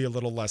TB12 will be a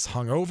little less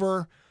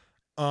hungover,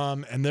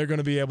 and they're going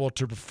to be able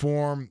to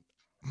perform –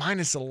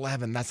 minus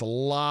 11. That's a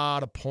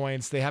lot of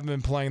points. They haven't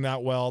been playing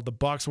that well. The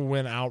Bucs will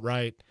win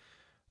outright,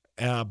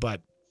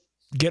 but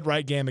get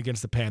right game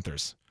against the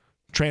Panthers.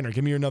 Trainer,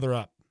 give me another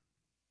up.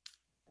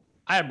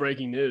 I have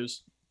breaking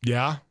news.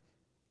 Yeah?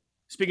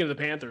 Speaking of the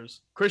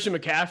Panthers, Christian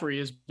McCaffrey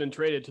has been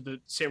traded to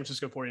the San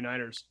Francisco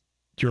 49ers.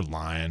 You're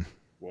lying.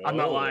 Whoa. I'm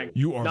not lying.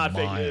 You are not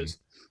lying. fake news.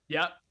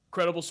 Yeah,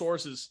 credible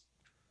sources.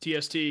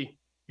 TST.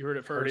 You heard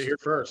it first. Heard it here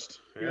first.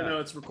 Yeah. Even though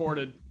it's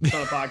recorded, it's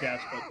on a podcast,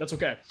 but that's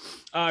okay.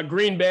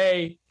 Green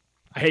Bay,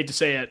 I hate to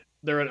say it,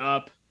 they're an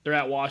up. They're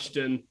at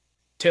Washington.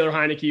 Taylor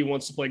Heineke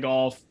wants to play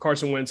golf.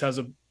 Carson Wentz has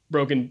a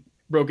broken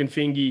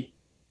fingy.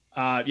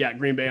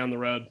 Green Bay on the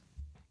road.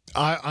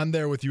 I'm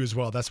there with you as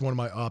well. That's one of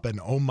my up. And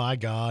oh my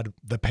God,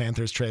 the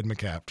Panthers trade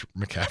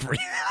McCaffrey.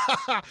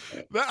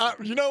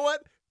 You know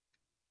what?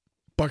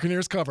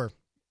 Buccaneers cover.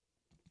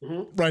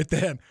 Mm-hmm. Right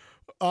then.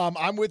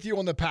 I'm with you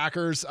on the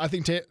Packers. I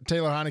think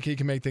Taylor Heineke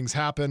can make things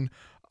happen.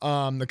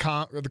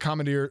 The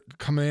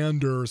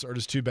Commanders are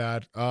just too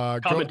bad.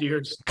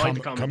 Commandeers.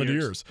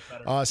 Commanders.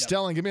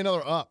 Stelling, give me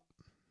another up.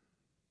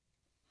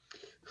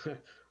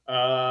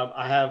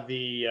 I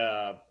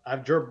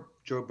have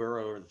Joe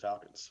Burrow over the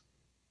Falcons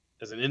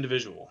as an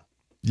individual.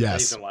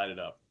 Yes, he's gonna light it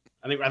up.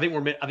 I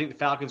think the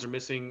Falcons are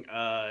missing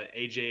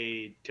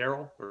AJ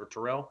Terrell.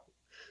 Our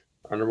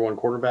number one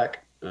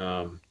quarterback.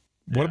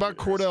 What about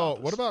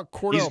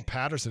Cordell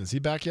Patterson? Is he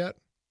back yet?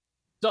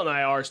 He's on the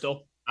IR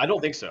still. I don't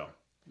think so.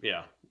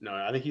 Yeah, no,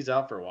 I think he's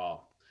out for a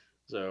while.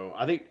 So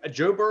I think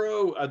Joe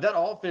Burrow, that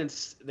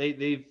offense,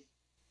 they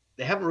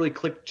haven't really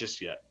clicked just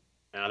yet,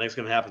 and I think it's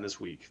going to happen this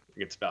week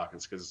against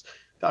Falcons because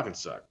Falcons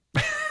suck.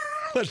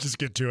 Let's just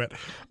get to it.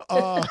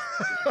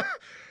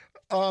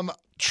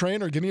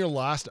 Trainer, give me your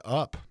last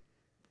up.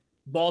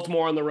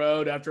 Baltimore on the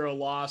road after a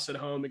loss at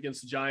home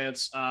against the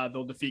Giants.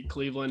 They'll defeat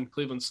Cleveland.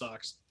 Cleveland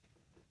sucks.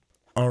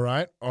 All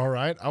right.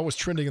 I was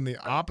trending in the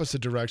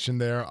opposite direction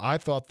there. I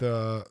thought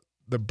the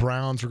the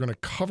Browns were going to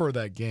cover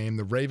that game.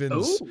 The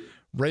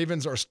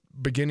Ravens are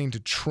beginning to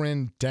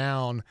trend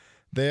down.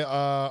 They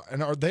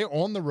and are they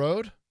on the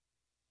road?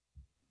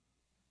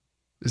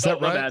 Is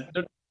that right?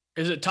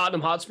 Is it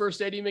Tottenham Hotspur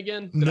Stadium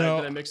again? Did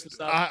I mix this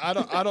up? I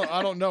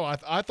don't know.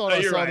 I thought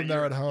I saw them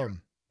there at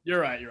home. You're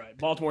right.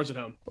 Baltimore's at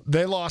home.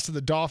 They lost to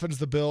the Dolphins,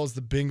 the Bills,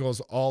 the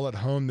Bengals, all at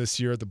home this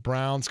year. The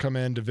Browns come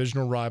in,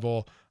 divisional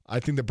rival. I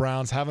think the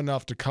Browns have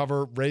enough to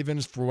cover.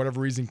 Ravens, for whatever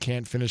reason,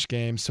 can't finish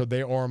games, so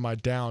they are my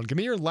down. Give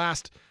me your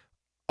last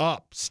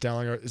up,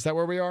 Stellinger. Is that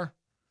where we are?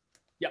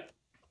 Yep.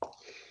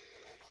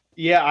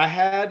 Yeah, I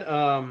had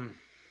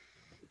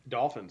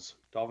Dolphins.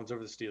 Dolphins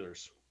over the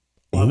Steelers.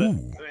 Love it.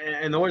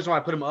 And the only reason why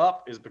I put them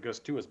up is because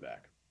Tua's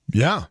back.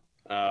 Yeah.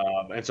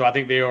 And so I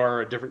think they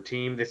are a different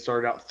team. They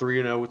started out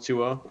 3-0 with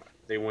Tua.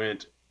 They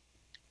went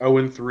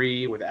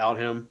 0-3 without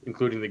him,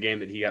 including the game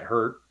that he got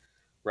hurt,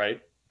 right?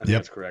 I think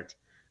that's correct.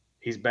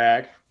 He's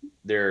back.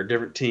 They're a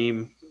different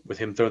team with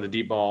him throwing the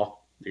deep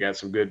ball. They got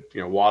some good,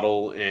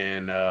 Waddle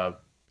and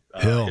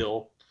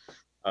Hill.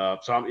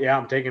 So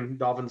I'm taking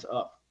Dolphins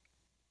up.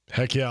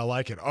 Heck yeah, I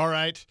like it. All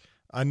right.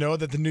 I know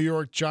that the New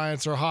York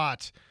Giants are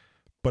hot,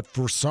 but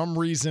for some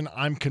reason,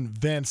 I'm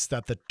convinced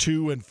that the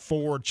 2 and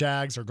 4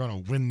 Jags are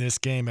going to win this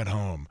game at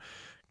home.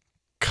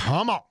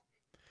 Come on,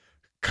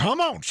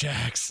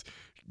 Jags.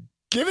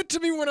 Give it to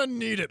me when I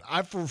need it.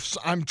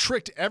 I'm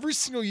tricked every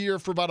single year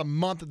for about a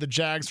month that the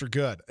Jags are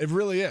good. It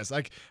really is.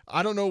 Like,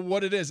 I don't know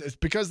what it is. It's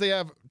because they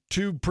have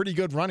 2 pretty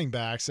good running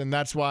backs, and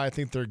that's why I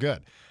think they're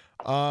good.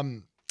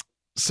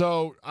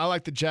 So I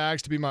like the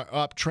Jags to be my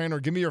up. Trainer,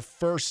 give me your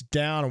first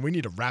down, and we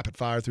need to rapid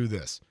fire through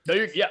this.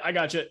 Yeah, I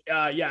got you.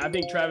 I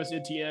think Travis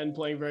Etienne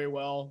playing very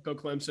well. Go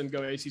Clemson,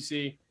 go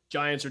ACC.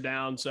 Giants are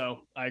down,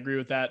 so I agree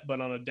with that.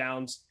 But on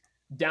a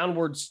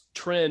downwards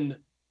trend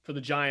for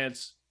the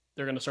Giants,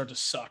 they're going to start to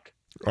suck.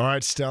 All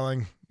right,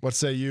 Stelling, what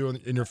say you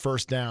in your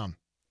first down?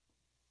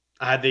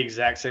 I had the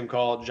exact same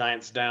call.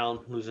 Giants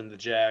down, losing the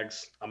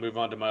Jags. I'll move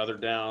on to my other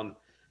down,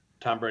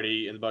 Tom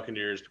Brady and the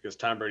Buccaneers, because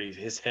Tom Brady,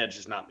 his head's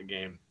just not in the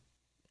game.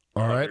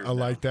 All right, I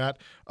like that.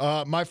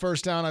 My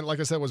first down, like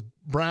I said, was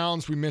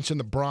Browns. We mentioned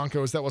the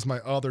Broncos. That was my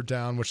other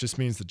down, which just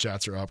means the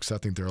Jets are up because I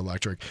think they're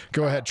electric.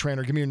 Go ahead,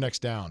 Trainer. Give me your next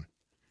down.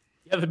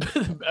 Yeah,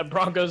 the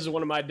Broncos is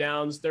one of my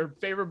downs. They're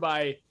favored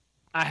by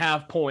a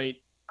half point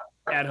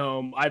at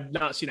home. I've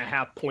not seen a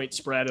half point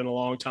spread in a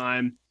long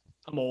time.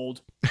 I'm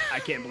old. I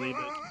can't believe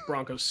it.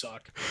 Broncos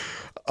suck.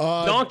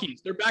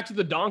 Donkeys. They're back to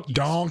the donkeys.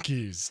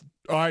 Donkeys.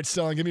 All right,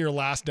 Stelling, give me your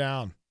last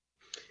down.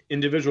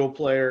 Individual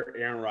player,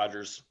 Aaron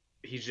Rodgers.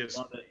 He's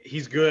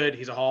good.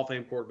 He's a Hall of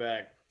Fame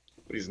quarterback,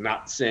 but he's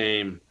not the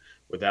same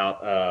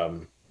without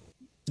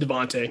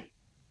Devontae.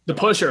 The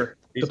pusher.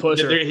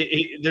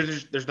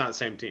 There's not the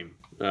same team.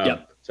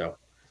 So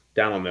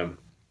down on them.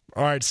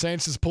 All right,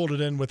 Saints has pulled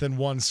it in within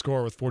 1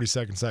 score with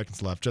 42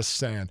 seconds left. Just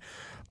saying.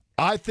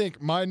 I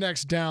think my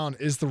next down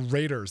is the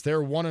Raiders.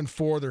 They're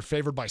 1-4. They're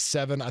favored by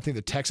 7. I think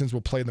the Texans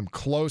will play them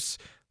close.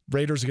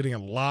 Raiders are getting a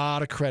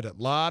lot of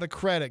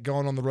credit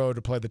going on the road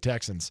to play the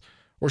Texans.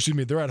 Or excuse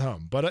me, they're at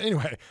home. But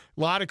anyway, a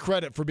lot of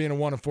credit for being a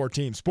 1-4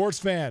 team. Sports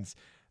fans,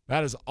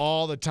 that is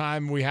all the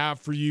time we have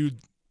for you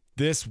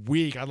this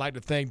week. I'd like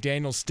to thank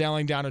Daniel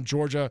Stelling down in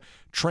Georgia,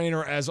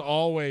 Trainer as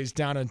always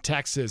down in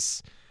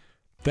Texas.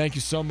 Thank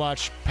you so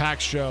much, Pack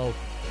Show.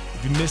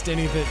 If you missed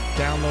any of it,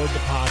 download the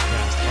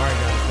podcast. All right,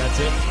 guys, that's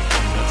it.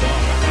 That's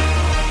all.